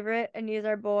our favorite and he's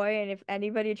our boy. And if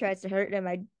anybody tries to hurt him,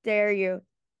 I dare you.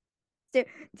 Do,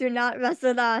 do not mess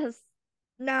with us.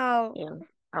 No. yeah,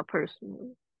 I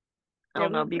personally, I Yeah,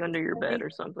 don't know, we I'll be under your bed virtually, or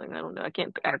something. I don't know. I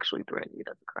can't actually threaten you.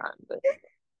 That's a crime, but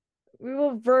we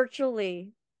will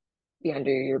virtually be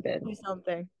under your bed. do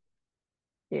something.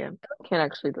 Yeah, can't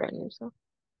actually threaten you. So,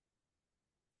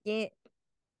 Yeah.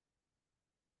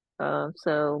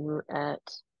 so we're at.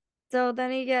 So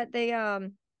then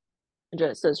It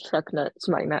just says truck nuts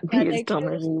might not yeah, be as they dumb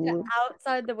as choose you to would.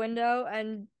 outside the window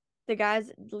and the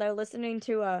guys they're listening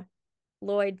to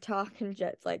Lloyd talk and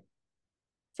Jet's like,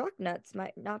 truck nuts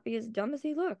might not be as dumb as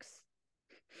he looks.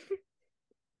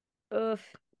 Oof.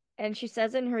 And she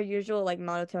says it in her usual like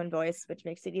monotone voice, which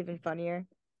makes it even funnier.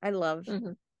 I love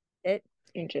Mm-hmm. it.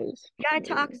 Inches. Guy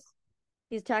talks.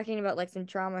 He's talking about like some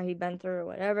trauma he'd been through or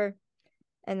whatever.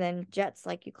 And then Jet's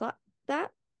like, you clock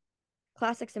that?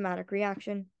 Classic somatic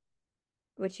reaction,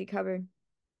 which he covered.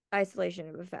 Isolation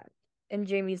of effect. And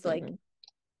Jamie's like, Mm-hmm.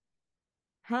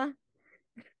 huh?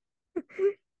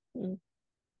 Mm-hmm.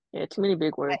 Yeah, too many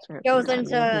big words for Goes not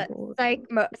many into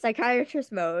people.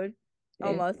 psychiatrist mode Yeah.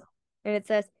 almost. And it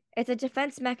says, it's a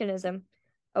defense mechanism,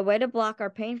 a way to block our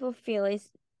painful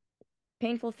feelings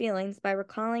by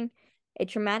recalling a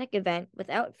traumatic event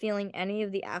without feeling any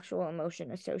of the actual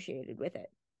emotion associated with it.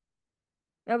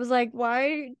 I was like,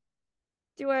 why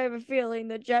do I have a feeling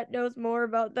that Jet knows more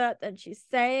about that than she's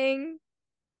saying?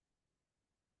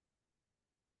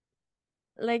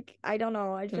 Like, I don't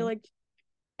know. I feel Mm. like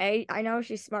I know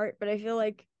she's smart, but I feel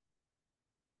like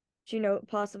she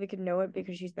possibly could know it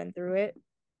because she's been through it.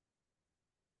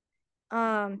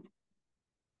 Um,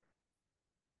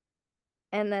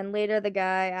 and then later the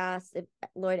guy asked if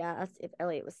Lloyd asked if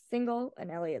Elliot was single,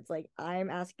 and Elliot's like, I'm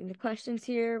asking the questions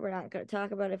here. We're not gonna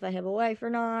talk about if I have a wife or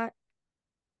not.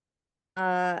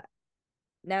 Uh,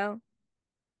 no,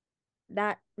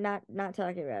 not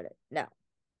talking about it. No.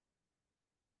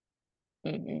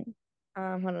 Mm-hmm.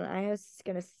 Hold on. I was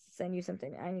gonna send you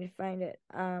something. I need to find it.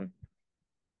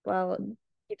 Well,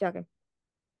 keep talking.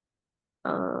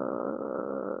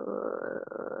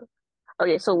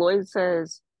 Okay, so Lloyd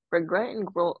says regret and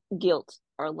guilt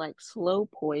are like slow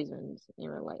poisons. And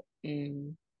you're like,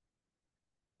 mm.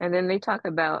 And then they talk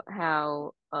about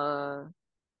how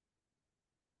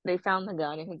they found the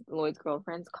gun in Lloyd's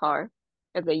girlfriend's car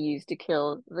that they used to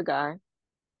kill the guy.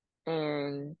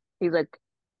 And he's like,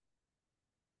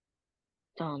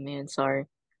 oh man, sorry.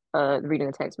 Reading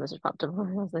the text message popped up. I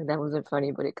was like, that wasn't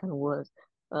funny, but it kind of was.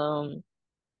 Um,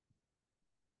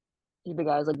 the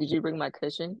guy's like, did you bring my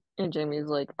cushion? And Jamie's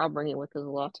like, I'll bring it with his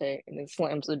latte, and then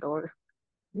slams the door.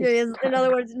 Here he He's is. In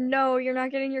other words, no, you're not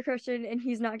getting your cushion, and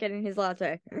he's not getting his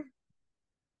latte.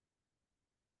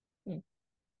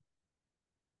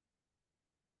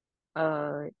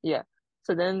 Yeah.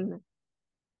 So then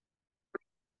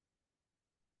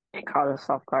it caught us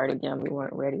off guard again. We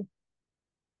weren't ready.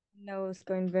 No, it's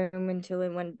going boom until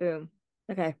it went boom.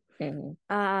 Okay.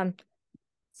 Hmm.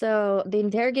 So the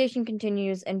interrogation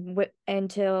continues and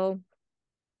until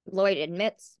Lloyd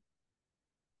admits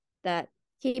that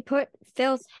he put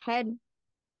Phil's head.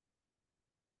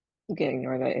 You can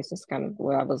ignore that. It's just kind of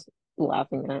what I was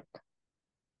laughing at.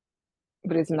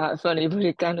 But it's not funny, but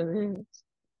it kind of is.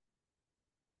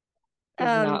 It's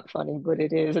Um, not funny, but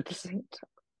it is at the same time.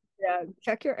 yeah,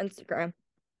 check your Instagram.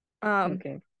 Um,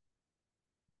 Okay.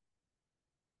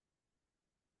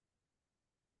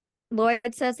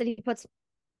 Lloyd says that he put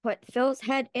Phil's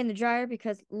head in the dryer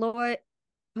because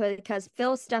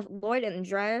Phil stuffed Lloyd in the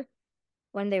dryer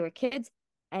when they were kids,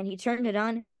 and he turned it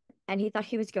on, and he thought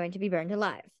he was going to be burned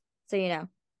alive. So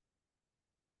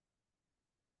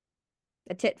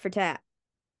a tit for tat.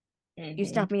 You Hmm.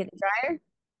 stuff me in the dryer,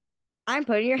 I'm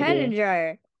putting your head in Yeah. the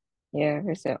dryer. Yeah.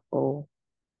 I said, oh,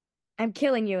 I'm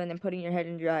killing you and then putting your head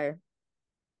in the dryer.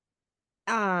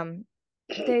 Um,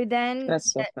 they then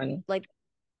that's so get funny. like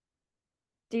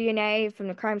DNA from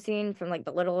the crime scene from like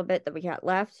the little bit that we got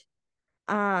left.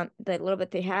 The little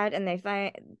bit they had, and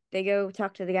they go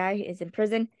talk to the guy who is in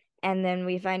prison, and then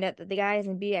we find out that the guy is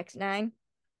in BX9.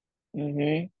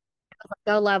 Mm-hmm.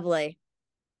 So lovely.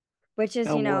 Which is,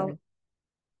 Oh boy.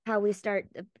 how we start.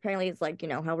 Apparently, it's like,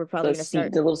 how we're probably The going to start.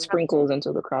 seat, the little sprinkles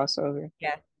into the crossover.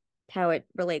 Yeah. How it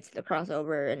relates to the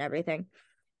crossover and everything.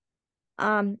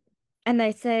 Um, and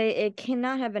they say it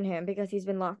cannot have been him because he's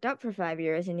been locked up for 5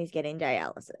 years and he's getting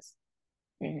dialysis.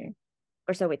 Mm-hmm.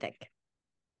 Or so we think.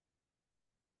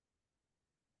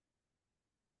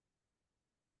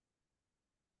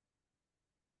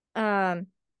 Um,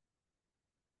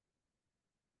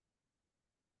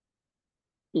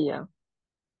 Yeah.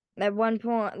 at one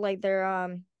point, like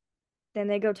then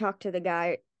they go talk to the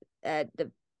guy at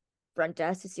the front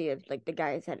desk to see if like the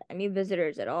guy has had any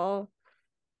visitors at all.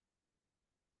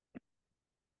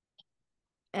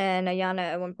 And Ayana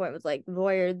at one point was like,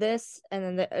 voyeur this. And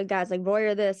then the guy's like,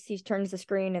 voyeur this. He turns the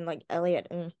screen and like Elliot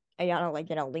and Ayana like,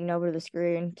 lean over the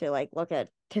screen to like look at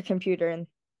their computer and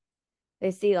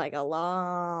they see like a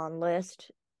long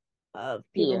list of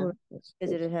people Yeah. who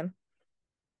visited him.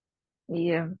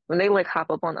 Yeah. When they like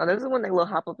hop up on others, when they will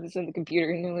hop up into the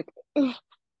computer and they're like, ugh,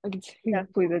 I can see, Yeah.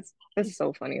 please, that's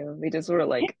so funny though. They just sort of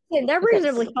like And they're look at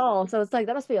reasonably tall, so it's like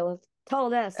that must be a tall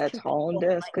desk. a tall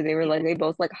desk because they were like they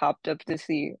both like hopped up to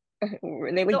see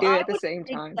and they like So did I it at the would same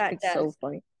reach time. that It's so desk.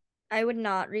 funny. I would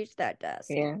not reach that desk.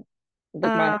 Yeah. Like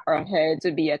Um, our heads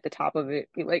would be at the top of it,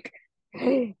 be like,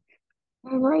 hey,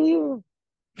 where are you?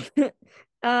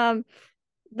 um,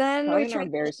 then we Probably not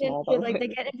very transition small, by to the like way. they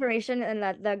get information and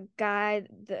that the guy,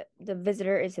 the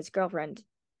visitor is his girlfriend.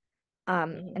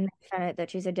 Mhm. And they find out that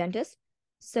she's a dentist.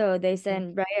 So they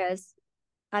send Reyes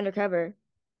undercover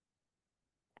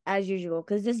as usual,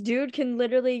 because this dude can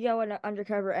literally go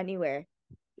undercover anywhere,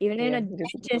 even in Yeah, a he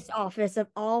just dentist office of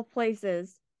all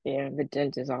places, yeah, the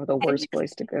dentists are the and worst just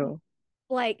place to go.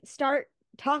 like start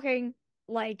talking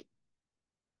like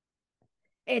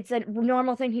it's a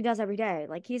normal thing he does every day.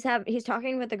 Like he's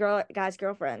talking with the guy's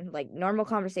girlfriend, like normal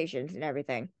conversations and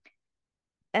everything.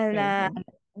 And Hmm.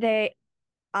 they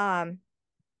um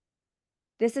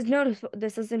this is noticeable.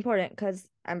 This is important because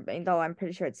I'm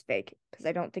pretty sure it's fake because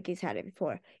I don't think he's had it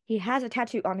before. He has a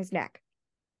tattoo on his neck.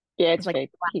 Yeah, It's it's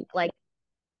like fake. like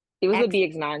It was the X,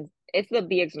 BX9. It's the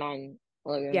BX9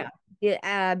 logo. yeah,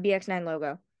 the BX9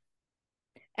 logo.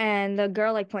 And the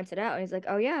girl like points it out and he's like,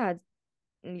 "Oh yeah,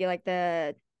 you like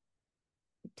the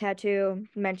tattoo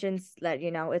mentions that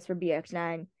it's for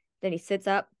BX9." Then he sits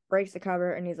up, breaks the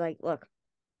cover, and he's like, "Look,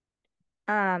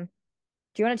 um,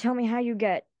 do you want to tell me how you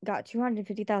got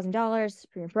 $250,000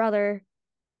 for your brother?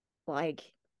 Like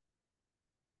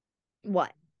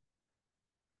what?"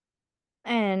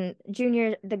 And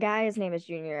Junior, the guy's name is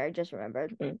Junior, I just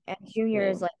remembered. Mm, And yeah.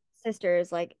 Junior's like sister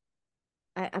is like,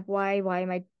 why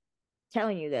am I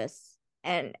telling you this?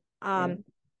 And Mm,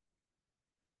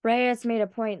 Reyes made a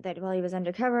point that while he was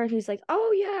undercover, he's like,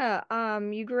 "Oh yeah,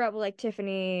 you grew up with like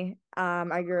Tiffany.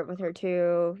 I grew up with her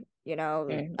too.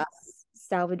 mm, Us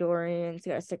Salvadorians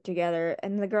gotta stick together."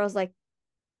 And the girl's like,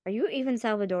 "Are you even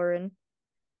Salvadoran?"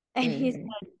 And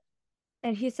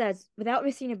mm. he says, without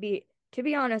missing a beat, "To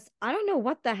be honest, I don't know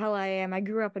what the hell I am. I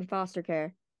grew up in foster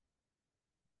care."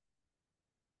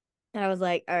 And I was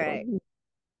like, "All right, Well,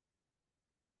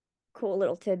 cool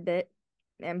little tidbit."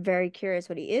 I'm very curious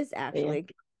what he is yeah, actually.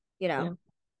 You know,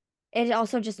 yeah, it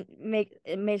also just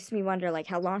makes me wonder like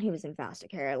how long he was in foster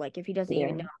care, like if he doesn't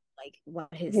even yeah. know like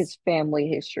what his His family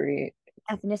history.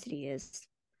 ethnicity is.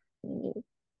 Mm,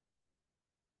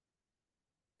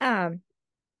 Um,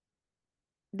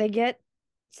 they get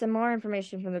some more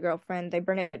information from the girlfriend. They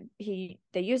burn it.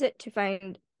 They use it to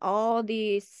find all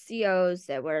the COs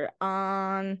that were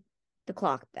on the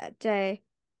clock that day.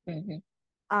 mhm.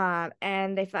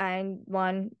 And they find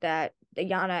one that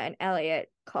Yana and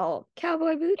Elliot call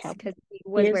cowboy boots Cow because he He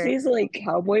was has wearing. these like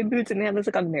cowboy boots and they have this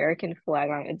like American flag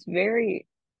on it. It's very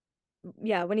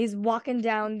Yeah, when he's walking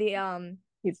down the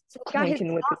he's so he's got his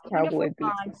clanking with his clock uniform cowboy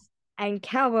boots. on and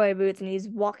cowboy boots, and he's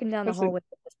walking down the That's like, hallway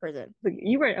of this prison.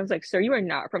 I was like, sir, you are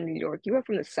not from New York. You are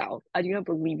from the South. I do not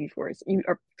believe you for us. You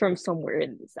are from somewhere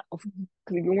in the South.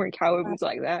 Because if you weren't cowboy boots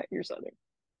like that, you're Southern.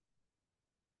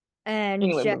 And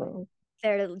Anyway,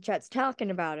 moving Jet's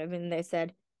talking about him, and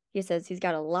he says he's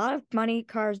got a lot of money,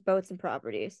 cars, boats, and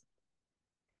properties.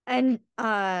 And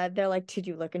they're like, "Did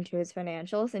you look into his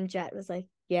financials?" And Jet was like,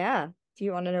 "Yeah. Do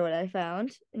you want to know what I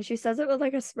found?" And she says it with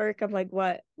like a smirk. I'm like,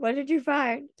 "What? What did you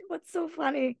find? What's so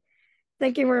funny?"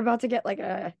 Thinking we're about to get like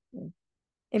a on.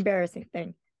 embarrassing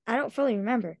thing. I don't fully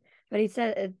remember, but he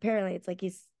said apparently it's like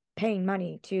he's paying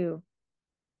money to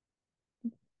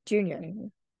Junior.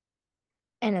 Mhm.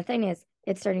 And the thing is,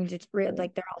 it's starting to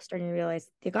like they're all starting to realize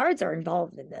the guards are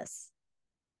involved in this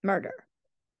murder.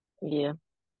 Yeah.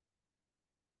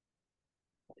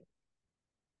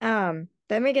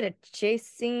 Then we get a chase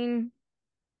scene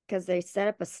because they set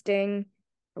up a sting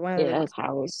for one of Yeah, the at his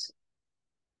house.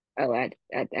 Oh, at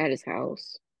his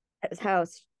house. at his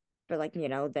house for like,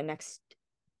 the next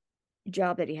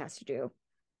job that he has to do.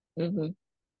 Hmm.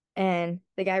 And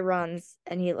the guy runs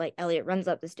and he like Elliot runs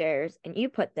up the stairs and you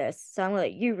put this, so I'm gonna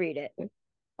let you read it.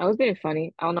 I was being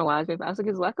funny. I don't know why I was being fast. Like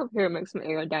his lack of hair makes him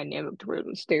aerodynamic to where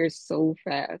the stairs so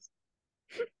fast.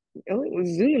 Oh, it was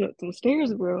zooming up some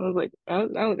stairs, bro. I was like, that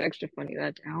was extra funny.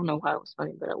 That I don't know why it was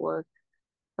funny, but it was.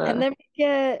 And Uh, then we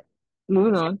get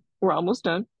moving on. We're almost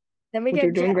done, then we which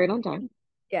you're get doing Jet. great on time.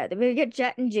 Yeah, then we get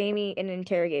Jet and Jamie in an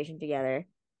interrogation together.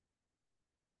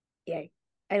 Yay.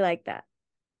 I like that.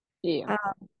 Yeah,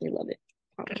 Um, we love it.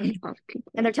 Pop, pop,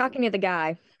 and they're people. talking to the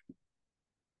guy.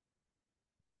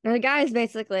 And the guy is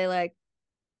basically like,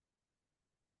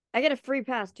 I get a free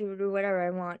pass to do whatever I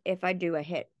want if I do a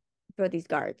hit for these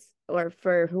guards or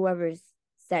for whoever's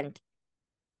sent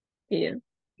Yeah.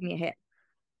 me a hit.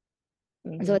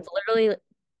 And so Hmm. it's literally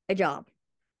a job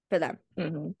for them.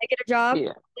 Hmm. They get a job,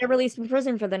 Yeah. they're released from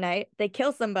prison for the night, they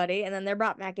kill somebody, and then they're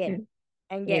brought back Yeah. in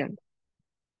and Yeah. get.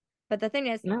 But the thing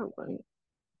is, No, but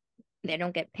they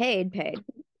don't get paid.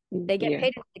 They get yeah.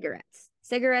 paid in cigarettes.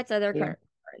 Cigarettes are their Yeah.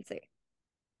 currency.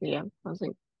 Yeah. I was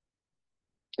like,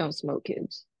 don't smoke,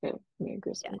 kids. Yeah. Yeah,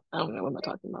 Yeah. I don't know what I'm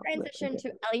talking about, but Transition okay.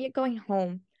 to Elliot going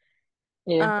home.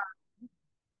 Yeah. Um,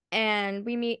 and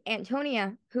we meet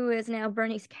Antonia, who is now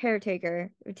Bernie's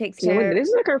caretaker, who takes So like, care. this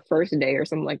is like her first day or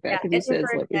something like that Yeah, because he it's her says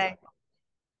first like it's day.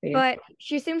 yeah. But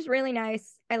she seems really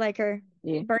nice. I like her.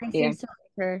 Yeah. Bernie Yeah. seems to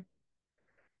like her.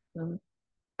 Mhm.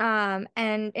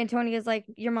 And Antonia's like,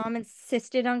 your mom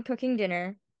insisted on cooking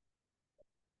dinner,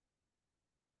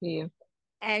 Yeah.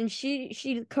 and she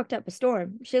cooked up a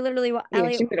storm. She literally, Yeah.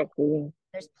 Elliot, She made a fool.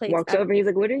 there's plates Walks over and everywhere. he's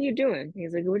like, "What are you doing?"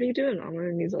 He's like, "What are you doing, Mama?"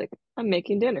 And he's like, "I'm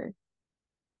making dinner."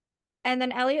 And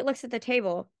then Elliot looks at the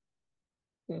table.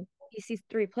 Yeah. He sees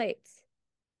three plates.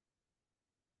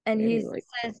 And And he he's like,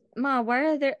 says, Mama, why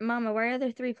are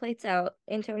there three plates out?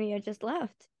 Antonia just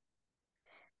left.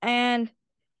 And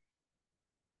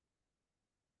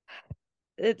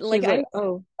like she's I like,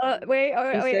 "Oh." wait, She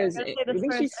wait, I says, gotta say I this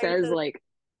think she first. says like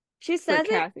She for says it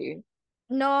Kathy.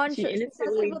 She non-sure. She says it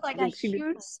innocently with like a like she did.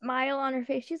 huge smile on her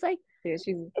face. She's like, Yeah.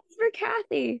 She's it's for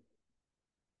Kathy.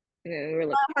 and we're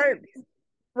like, My heart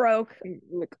broke.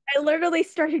 like, I literally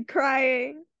started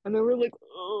crying. and then we're like,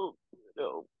 "Oh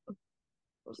no." I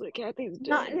was like, "Kathy's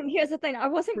Not, dead and here's the thing,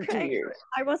 for 2 years."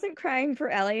 I wasn't crying for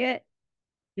Elliot.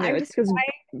 I No, it's was because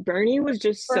crying Bernie was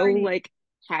just for so Bernie. like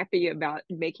happy about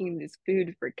making this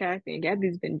food for Kathy, and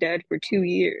Kathy's been dead for 2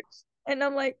 years. And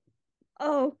I'm like,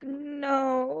 oh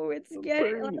no, it's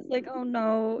getting. I was Bernie. like, oh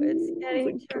no, it's I was getting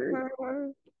like, to Bernie.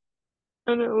 her.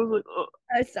 And I was like, oh.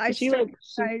 I She started like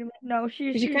crying. I'm like, no,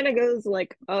 she kind of goes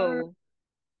like, her. oh,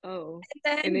 oh,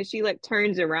 And and then then she like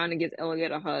turns around and gives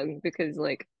Elliot a hug because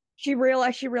like she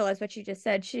realized what she just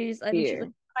said. She's yeah, like,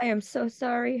 I am so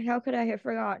sorry. How could I have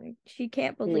forgotten? She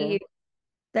can't yeah, believe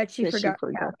that she that she forgot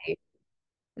forgot. Kathy,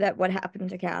 that what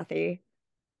happened to Kathy.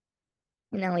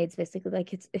 And Elliot's basically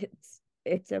like,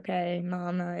 it's okay,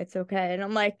 Mama, it's okay. And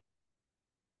I'm like,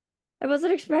 I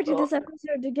wasn't expecting Oh, this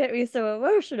episode to get me so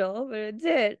emotional, but it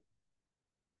did.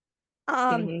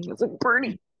 Um, It's like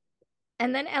Bernie.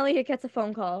 and then Elliot gets a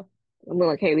phone call. I'm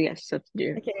like, hey, we got stuff to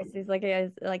do, Okay, so he's like,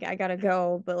 I gotta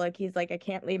go, but like he's like, I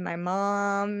can't leave my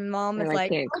mom. Mom is and I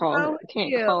like, can't I'll call, go with can't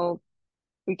you. call,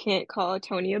 we can't call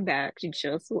Tonya back. She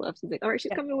just left. She's like, all right, she's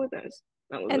Yeah. coming with us.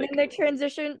 I was And then like, they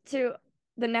transition to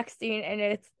the next scene, and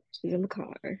it's she's in the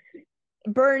car.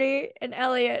 Bernie and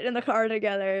Elliot in the car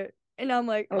together. And I'm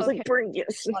like, I was okay, like, Bernie,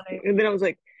 yes. funny. And then I was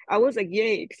like,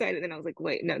 yay, excited. Then I was like,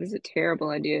 wait, no, this is a terrible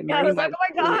idea. Yeah, I Bernie was like, might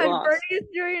oh my get God, lost.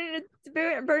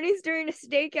 Bernie's doing a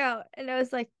stakeout. And I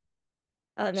was like,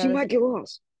 oh no, She this might is get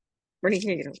lost. Bernie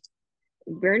can't get lost.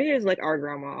 Bernie is like our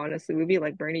grandma, honestly. We'd be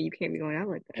like, Bernie, you can't be going out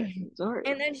like that. Sorry.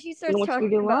 and then she You don't starts want you to talking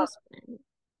get about lost.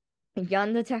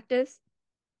 young detectives.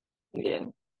 Yeah.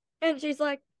 And she's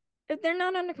like, if they're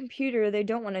not on a computer, they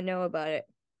don't want to know about it.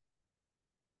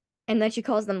 And then she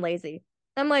calls them lazy.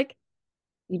 I'm like,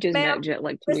 You just ma'am, met Jet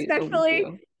like 2 weeks respectfully,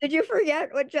 ago. did you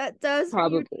forget what Jet does? You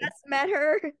Probably. just met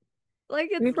her. Like,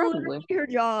 I it's mean, literally probably. her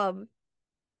job.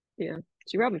 Yeah.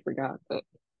 She probably forgot, but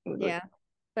it was like, Yeah.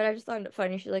 But I just found it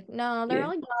funny. She's like, no, they're yeah.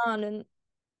 all gone and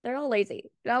they're all lazy.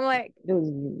 And I'm like,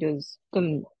 There's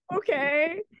some,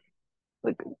 okay.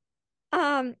 like,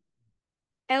 Um,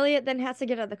 Elliot then has to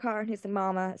get out of the car and he said,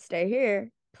 Mama, stay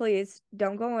here. Please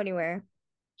don't go anywhere.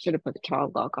 should have put the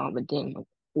child lock on, but then, like,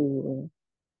 ooh,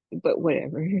 but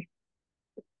whatever.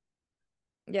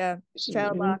 Yeah.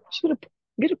 Child Should lock.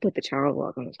 have put the child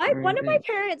lock on his car, One I of my think.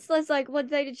 parents was like, what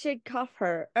they should cuff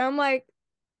her. And I'm like,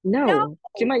 No, No,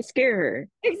 she might scare her.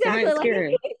 It exactly. might Like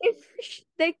scare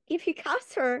her. if he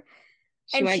cuffs her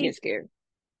She and might she get scared.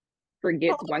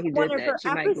 Forgets calls why he one did of her that. She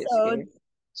might get episodes, scared.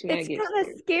 She might it's get gonna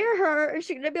scared. scare her, and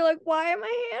she's gonna be like, "Why am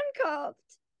I handcuffed?"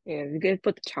 Yeah, you could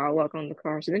put the child lock on the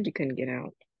car, so then you couldn't get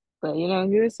out. But you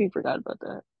just forgot about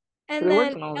that. But And it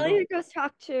works then on all of them. Elliot goes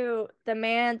talk to the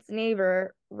man's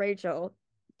neighbor, Rachel,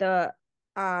 the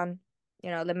um,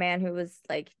 the man who was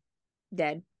like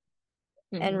dead.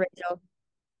 And Hmm. Rachel,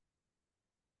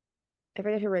 I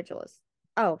forget who Rachel is.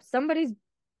 Oh, somebody's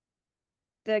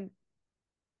the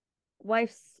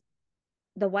wife's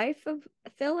the wife of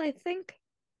Phil, I think.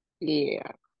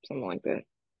 Yeah, something like that.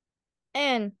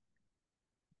 And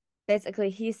basically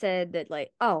he said that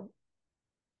like, oh,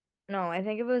 no, I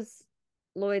think it was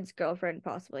Lloyd's girlfriend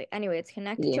possibly. Anyway, it's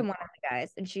connected to Yeah, one of the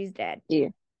guys and she's dead. yeah.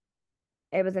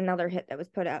 It was another hit that was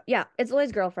put out. Yeah, it's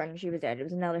Lloyd's girlfriend and she was dead. It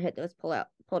was another hit that was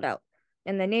pulled out.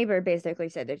 And the neighbor basically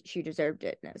said that she deserved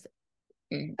it. And I was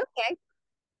Hmm. like, okay.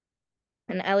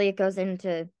 And Elliot goes in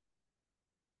to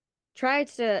try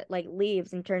to like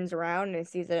leaves and turns around and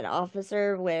sees an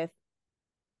officer with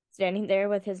standing there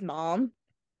with his mom.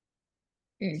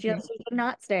 She Hmm. she should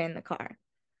not stay in the car.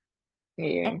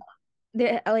 And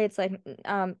Yeah. Elliot's like,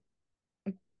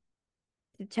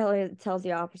 tells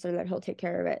the officer that he'll take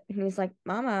care of it. And he's like,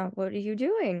 Mama, what are you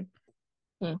doing?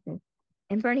 Hmm.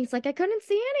 And Bernie's like, I couldn't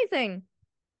see anything.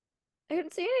 I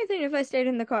couldn't see anything if I stayed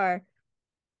in the car.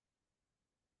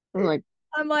 Like,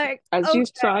 I'm like, as okay.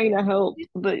 she's trying to help,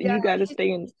 but Yeah, you gotta she's,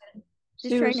 stay in.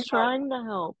 she's She trying was to help. trying to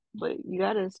help, but you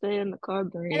gotta stay in the car,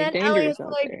 And Bernie. then Dangerous Elliot's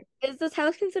out like, there. is this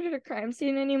house considered a crime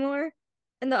scene anymore?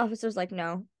 And the officer's like,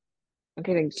 no.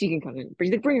 Okay, then she can come in.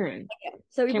 Bring her in.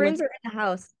 So he Camera. brings her in the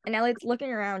house, and Elliot's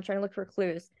looking around trying to look for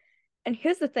clues. And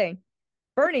here's the thing.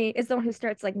 Bernie is the one who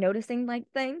starts like noticing like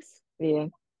things. Yeah,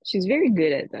 she's very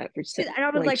good at that. And I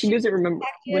was Like like, she she's doesn't a remember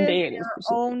what detective day it in is her per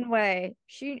se. own way.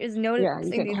 She is Yeah, you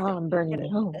noticing can these count things. on She's Bernie good at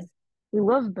at home. this. We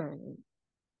love Bernie.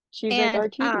 She's like And our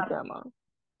TV grandma.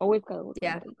 Always gotta look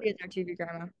yeah, out for she Bernie. is our TV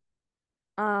grandma.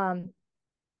 Um,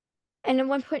 and at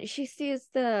one point she sees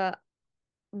the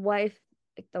wife,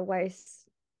 like the wife's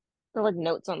They're like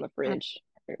notes on the uh, fridge.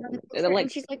 They're picture, and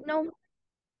like, she's like, no,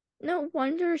 no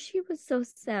wonder she was so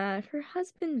sad. Her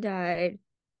husband died.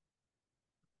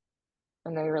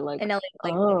 and they were like, And Elliot's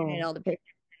like looking at oh, all the pictures.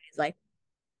 He's like,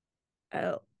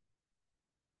 oh.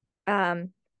 Um,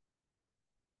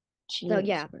 so jeez,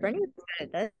 yeah, Bernie Bernie. was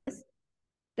good at this.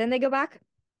 Then they go back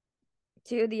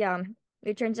to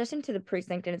they transition to the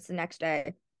precinct and it's the next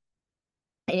day.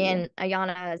 Yeah. And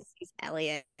Ayana sees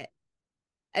Elliot.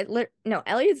 No,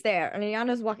 Elliot's there, and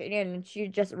Ayana's walking in, and she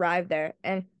just arrived there,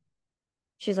 and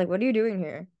she's like, "What are you doing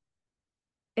here?"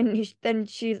 And then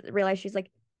she realized she's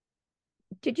like,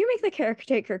 "Did you make the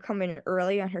caretaker come in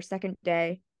early on her second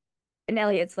day?" And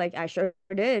Elliot's like, "I sure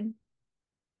did."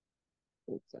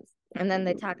 And then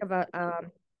they talk about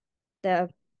the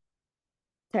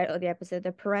title of the episode,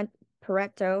 the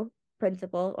Pareto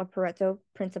principle or Pareto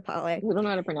principale. We don't know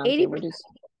how to pronounce it. 80 We're just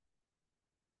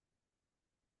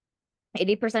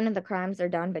 80% of the crimes are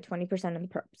done by 20% of the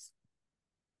perps.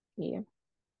 yeah.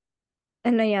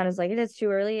 And Ayana's like, it is too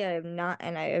early. I have not,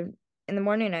 and I have in the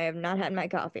morning, I have not had my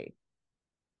coffee.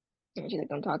 And she's like,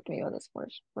 don't talk to me about this for a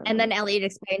And then minute. Elliot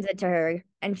explains it to her,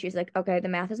 and she's like, okay, the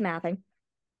math is mathing,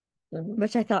 Hmm.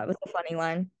 which I thought was a funny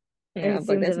line. Yeah, And I it was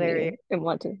like, seems a that's very, me. And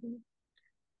want to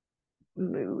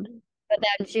mood. but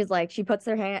then she's like, she puts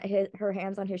her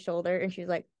hands on his shoulder, and she's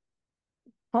like,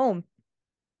 home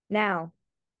now.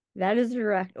 That is a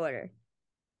direct order.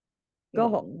 Go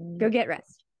home. Mm, Go get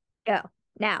rest. Go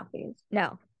now. please.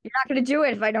 No, you're not gonna do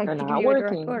it if I They're don't give not you a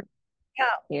direct working. order. Go.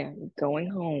 Yeah, going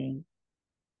home.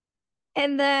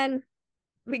 And then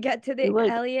we get to He the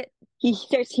like Elliot he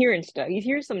starts hearing stuff. He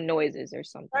hears some noises or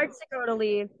something. starts to go to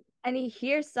leave, and he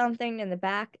hears something in the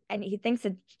back, and he thinks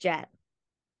it's Jet.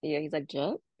 Yeah, he's like,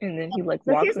 Jet? And then he like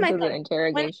So walks here's my into the thing. When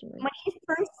interrogation room. when he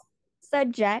first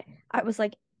said Jet, I was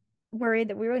like worried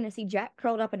that we were going to see Jet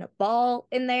curled up in a ball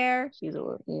in there She's a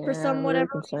little, for yeah, some we were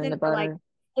whatever concerned reason, or about like her.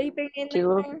 sleeping in She's a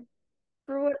little, there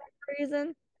for whatever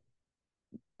reason.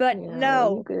 But yeah, well, you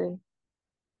no, good.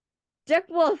 Dick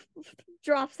Wolf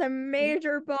drops a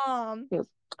major bomb, He was,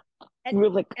 and we were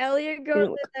like, Elliot we goes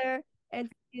were like, in there and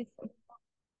sees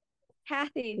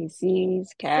Kathy he sees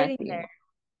sitting Kathy. there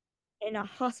in a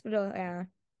hospital. Yeah,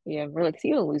 Yeah, we're like, is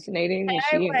he hallucinating? and Is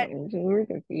I she? went, We were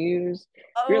confused.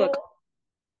 We were like, "Oh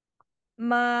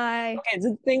my!" okay,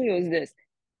 the thing was this.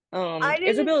 I didn't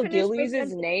Isabel finish the Gillies'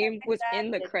 sentence I name was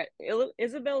in the ended.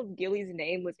 Isabel Gillies'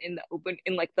 name was in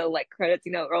the the like credits,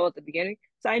 all at the beginning.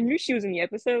 So I knew she was in the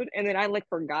episode, and then I like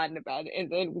forgotten about it. And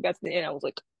then we got to the end, I was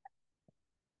like,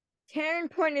 Taryn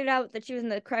pointed out that she was in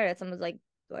the credits and was like,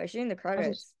 why is she in the I just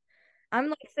credits? I'm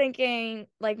like thinking,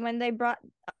 like when they brought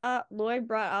up Lloyd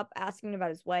brought up asking about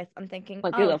his wife, I'm thinking,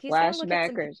 like oh, it's a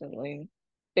flashback or something.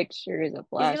 Picture is a he's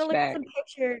gonna look at flashback, some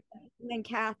pictures of him and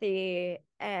Kathy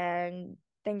and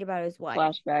think about his wife.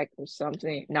 flashback or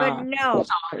something. But Nah, no,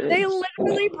 they it's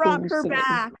literally brought her hallucinating.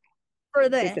 back for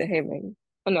They this. said, "Hey, man."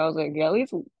 And I was like, "Yeah, at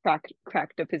least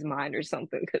cracked up his mind or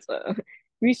something." Because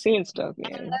we seeing stuff,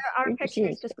 And man. there are We seeing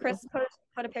pictures because stuff. Chris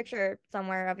put a picture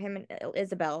somewhere of him and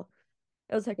Isabel.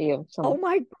 It was like, Yeah, oh some.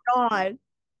 my God.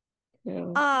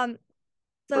 Yeah, Um,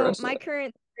 bro. so So my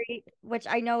current theory, which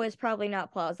I know is probably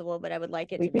not plausible, but I would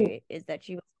like it we to can. be, is that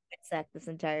she was sick this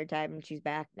entire time and she's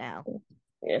back now.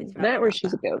 Yeah, It's that probably or not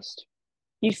she's a that. ghost.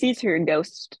 He sees her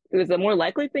ghost. It was the more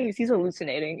likely thing. He's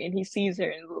hallucinating, and he sees her,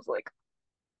 and it was like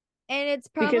And it's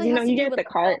because probably has to you do get with the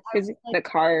car because like,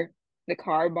 the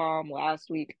car bomb last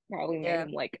week probably made yeah.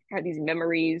 him like have these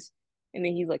memories, and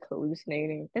then he's like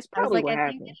hallucinating. That's I was probably like, what I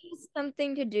think happened. it has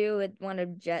something to do with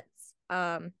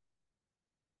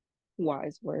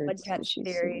Wise What words that Jet's she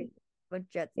said. theory, what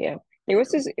Jet's Yeah. There was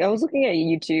this I was looking at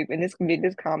YouTube and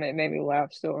this comment made me laugh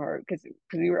so hard because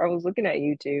I was looking at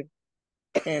YouTube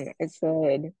and it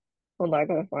said, hold on, I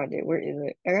gotta find it. Where is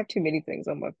it? I got too many things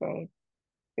on my phone.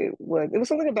 It was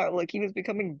something about like he was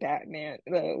becoming Batman.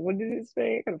 What did it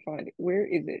say? I gotta find it. Where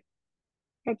is it?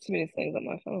 I have too many things on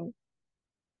my phone.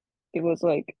 It was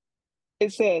like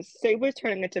it says Sable's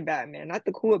turning into Batman, not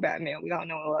the cool Batman we all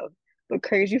know and love, but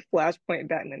crazy Flashpoint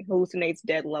Batman hallucinates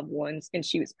dead loved ones and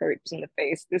shoots perps in the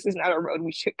face. This is not a road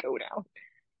we should go down.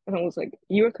 And I was like,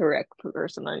 you are correct,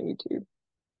 person on YouTube.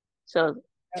 So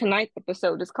tonight's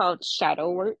episode is called Shadow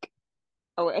Work.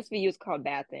 Oh, SVU is called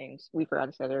Bad Things. We forgot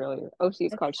to say that earlier. OC is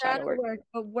it's called Shadow shadow Work work,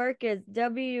 but work is with the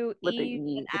WE E with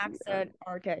the accent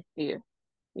RK. yeah.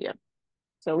 Yeah.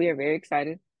 So we are very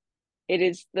excited. It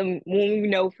is the when we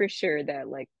know for sure that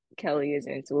like Kelly is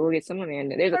in. So we'll get some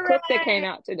Amanda. There's a clip that came Hooray!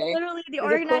 out today. Literally, the There's a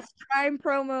clip. organized crime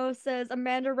promo says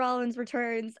Amanda Rollins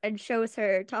returns and shows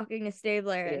her talking to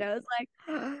Stabler, Yeah. and I was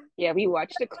like, Yeah, we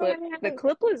watched the clip. The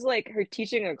clip was like her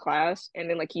teaching a class, and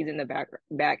then like he's in the back,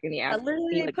 and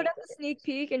literally, he they like put up a sneak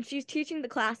peek, and she's teaching the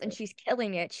class, and she's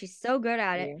killing it. She's so good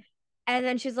at it. yeah, And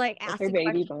then she's like that's her asking baby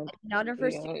questions, bump. and none of her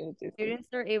Yeah, it's students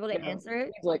are able to yeah. answer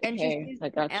it. He's like, And she hey, sees I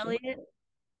got you. Elliot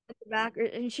in the back,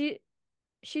 and she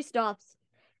stops,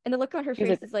 and the look on her He's face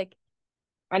like, is like,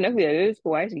 I know who that is, but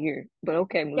why is he here? But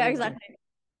okay, yeah, moving on. exactly.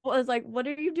 Well, I was like, what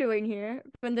are you doing here?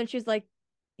 And then she's like,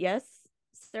 yes,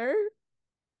 sir.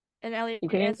 And Elliot You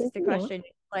can answer answers if the you want. question,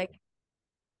 like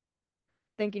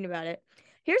thinking about it.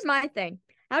 Here's my thing.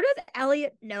 How does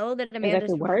Elliot know that Amanda's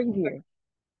Exactly. from Why are you here?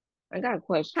 I got a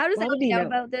question. How does Why did Elliot he know know?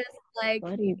 about this? Like,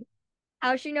 Why do you?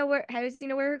 how does she know where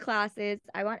her class is?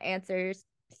 I want answers,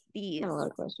 Not a please. lot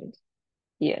of questions.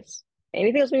 Yes.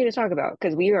 Anything else we need to talk about?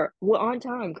 Because we're on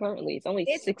time currently. It's only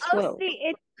It's 6:12. OC,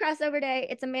 it's crossover day,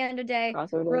 it's Amanda day.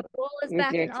 Crossover day. Raul is We're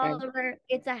back very in excited. Oliver.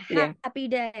 It's a Yeah, happy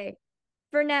day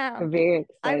for we're now. very I'm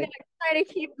excited. gonna try to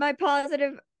keep my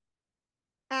positive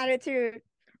attitude.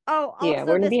 Oh, Yeah, also we're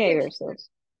gonna this behave picture. ourselves.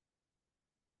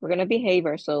 We're gonna behave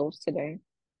ourselves today.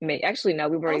 Actually, no,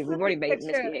 Also we've this already made picture.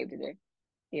 misbehaved today.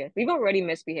 Yeah, we've already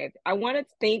misbehaved. I want to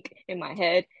think in my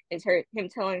head is him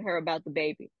telling her about the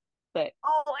baby, but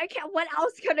Oh, I can't. What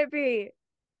else could it be?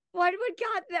 What would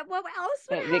God that? What else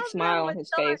would that big have them smile on with his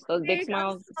someone face, those big big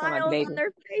smiles, sound like smiles on baby.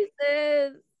 their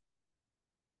faces?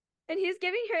 And he's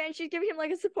giving her, and she's giving him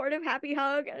like a supportive, happy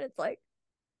hug, and it's like,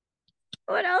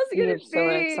 what else could We are it so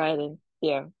be? excited.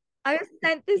 Yeah. I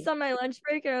sent this on my lunch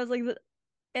break, and I was like,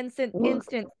 instant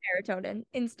serotonin,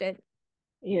 instant.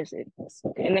 Yes, it is.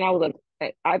 And then I was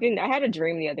like, I had a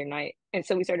dream the other night, and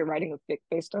so we started writing a fic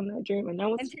based on that dream, and that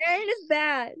And was Taryn is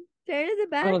bad. Taryn is a I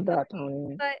bad love poet, that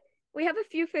pony. but we have a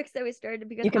few fics that we started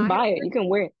because You can I have. buy it. You can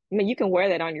wear it. I mean, you can wear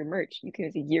that on your merch. You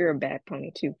can say you're a bad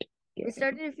pony too. We Yes.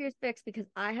 started a few fics because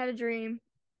I had a dream,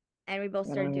 and we both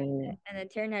started doing it. And then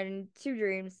Taryn had two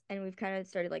dreams, and we've kind of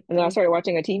started like And then I three. started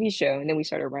watching a TV show, and then we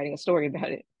started writing a story about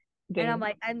it. And I'm Then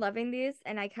like, I'm loving these,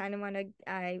 and I kind of want to,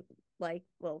 I like,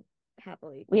 will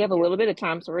happily we have keep a doing. little bit of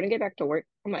time, so we're gonna get back to work.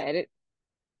 I'm gonna edit,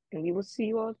 and we will see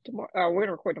you all tomorrow. We're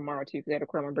gonna record tomorrow too, because I had to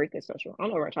record my birthday special. I don't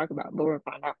know what we're gonna talk about, but we're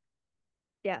gonna find out.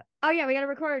 Yeah. Oh yeah, we gotta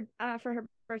record for her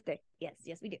birthday. Yes,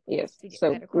 yes we do. Yes Yes. we do. We So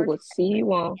gotta we record. will see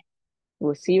you all.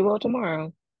 We'll see you all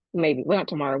tomorrow. Maybe. Well, not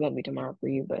tomorrow. It won't be tomorrow for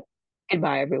you, but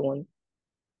goodbye, everyone.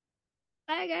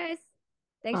 Bye guys.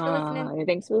 Thanks for listening.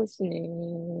 Thanks for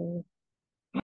listening.